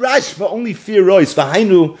why did the Rashba only fear rois?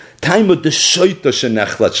 V'hainu taimud the shaita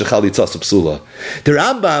shenechlatz shechalitza sepsula. The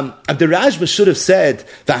Rambam, the Rashba should have said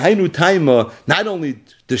v'hainu taima not only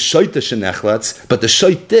the shaita shenechlatz, but the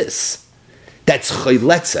shaitis. That's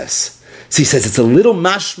chayletzes. So he says it's a little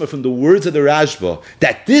mashma from the words of the Rashba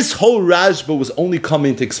that this whole Rashba was only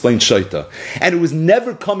coming to explain Shaita. And it was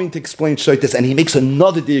never coming to explain Shaitas. And he makes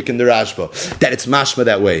another diuk in the Rashba that it's mashma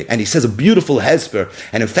that way. And he says a beautiful hesper.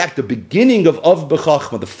 And in fact, the beginning of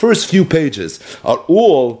B'Chachma, the first few pages, are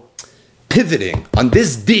all pivoting on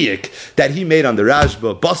this diuk that he made on the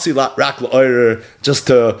Rashba. Basi rak la'orer, just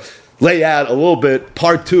to lay out a little bit,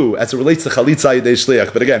 part 2, as it relates to Chalitza Yidei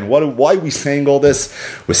Shliach. But again, why are we saying all this?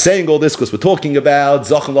 We're saying all this because we're talking about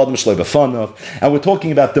Zachan L'Adam Shloi B'Fanav, and we're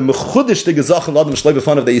talking about the Mechudish Dige Zachan L'Adam Shloi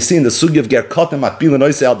B'Fanav that you see in the Sugi of Ger Katan Matbil and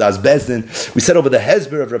Oisei Al Das Bezdin. We said over the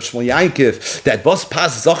Hezber of Reb Shmuel Yankiv that was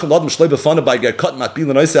pas Zachan L'Adam Shloi B'Fanav by Ger Katan Matbil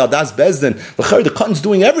and Oisei Al Das Bezdin. The Katan's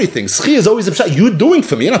doing everything. Schia is always upset. You're doing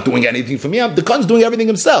for me. You're not doing anything for me. The Katan's doing everything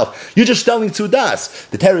himself. You're just telling to Das.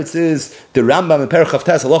 The teretz is the Rambam and Perach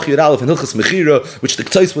Avtas Halach Yud Aleph and Hilchas Mechira, which the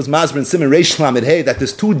Ktsos was Masber and Simon Reish Lamed Hey, that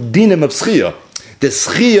there's 2 dinim of Schia. The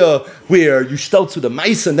Schia where you stel to the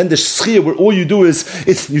Maisa, and then the Schia where all you do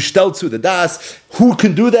is you stel to the Das. Who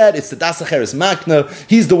can do that? It's the Das Acheres Makna.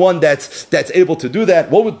 He's the one that's able to do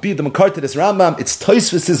that. What would be the Makar to this Rambam? It's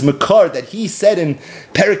Tosfos' Makar that he said in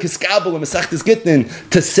Perikis Kabul and Mesachtes Gittin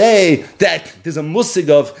to say that there's a musig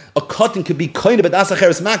of a cotton could be kind of a Das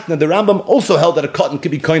Acheres Makna. The Rambam also held that a cotton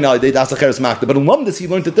could be kind of a Das Acheres Makna, but in Lumdis he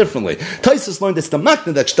learned it differently. Tosfos learned it's the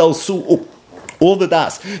Makna that stel su all the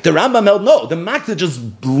das. The Rambam held no. The Makna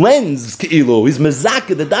just blends Keilu. He's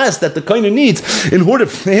mezaka the das that the koiner needs in order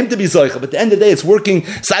for him to be zoicha. But at the end of the day, it's working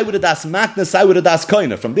side with the das Makna, side with the das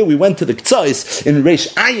koiner. From there, we went to the Ktsos in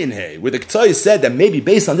Reish Ayin Hey, where the Ktsos said that maybe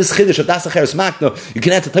based on this chiddush of das acheres Makna, you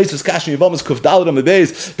can answer Tosfos Kashin Yevamos Kuf Daled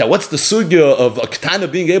Amebez that what's the sugya of a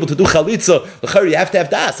ketana being able to do chalitza? L'chari, you have to have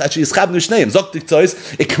das. Actually, it's chavnu shneim. Zok the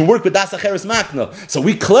Ktsos, it can work with das acheres Makna. So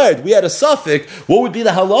we cleared. We had a suffix. What would be the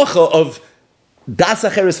halacha of Das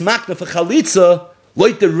Acheres Makna for Chalitza,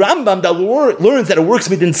 like the Rambam that learns that it works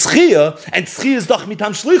with Schia, and Schia is doch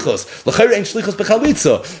mitam shlichos. L'chayr ain't shlichos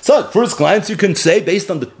b'chalitza. So at first glance you can say, based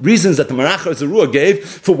on the reasons that the Marachar Zerua gave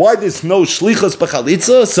for why there's no shlichos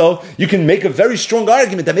b'chalitza, so you can make a very strong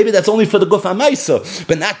argument that maybe that's only for the Guf HaMaisa,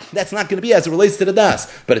 but that's not going to be as it relates to the Das.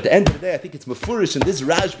 But at the end of the day, I think it's mefurish in this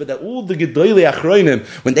Rashba that all the Gedolei Achronim,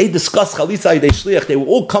 when they discuss Chalitza Yidei Shliach, they were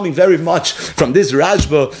all coming very much from this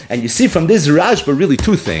Rashba, and you see from this Rashba really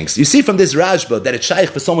 2 things. You see from this Rashba that it's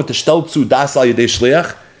shaykh for someone to stel zu das al yedei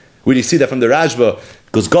shliach. Where do you see that from the Rashba?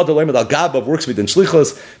 Because God Eloheinu al Gabav works with in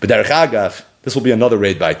shlichos, but derech agav, this will be another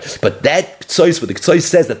raid bite. But that Ktsos, where the Ktsos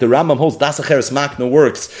says that the Rambam holds das acheres makna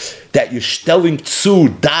works, that you're stelling zu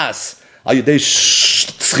das al yedei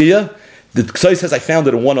shliach. The Ktsos says I found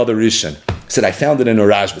it in one other Rishon. He said I found it in a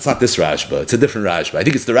Rashba. It's not this Rashba. It's a different Rashba. I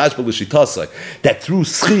think it's the Rashba l'shitasai that through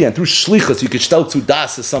schia and through shlichus you could stel to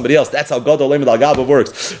das as somebody else. That's how God Olam Al Gaba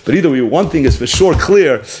works. But either way, one thing is for sure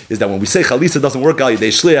clear is that when we say chalitza doesn't work al yedei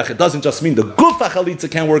shliach, it doesn't just mean the gufa chalitza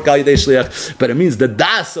can't work al yedei shliach, but it means the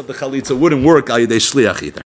das of the chalitza wouldn't work al yedei shliach either.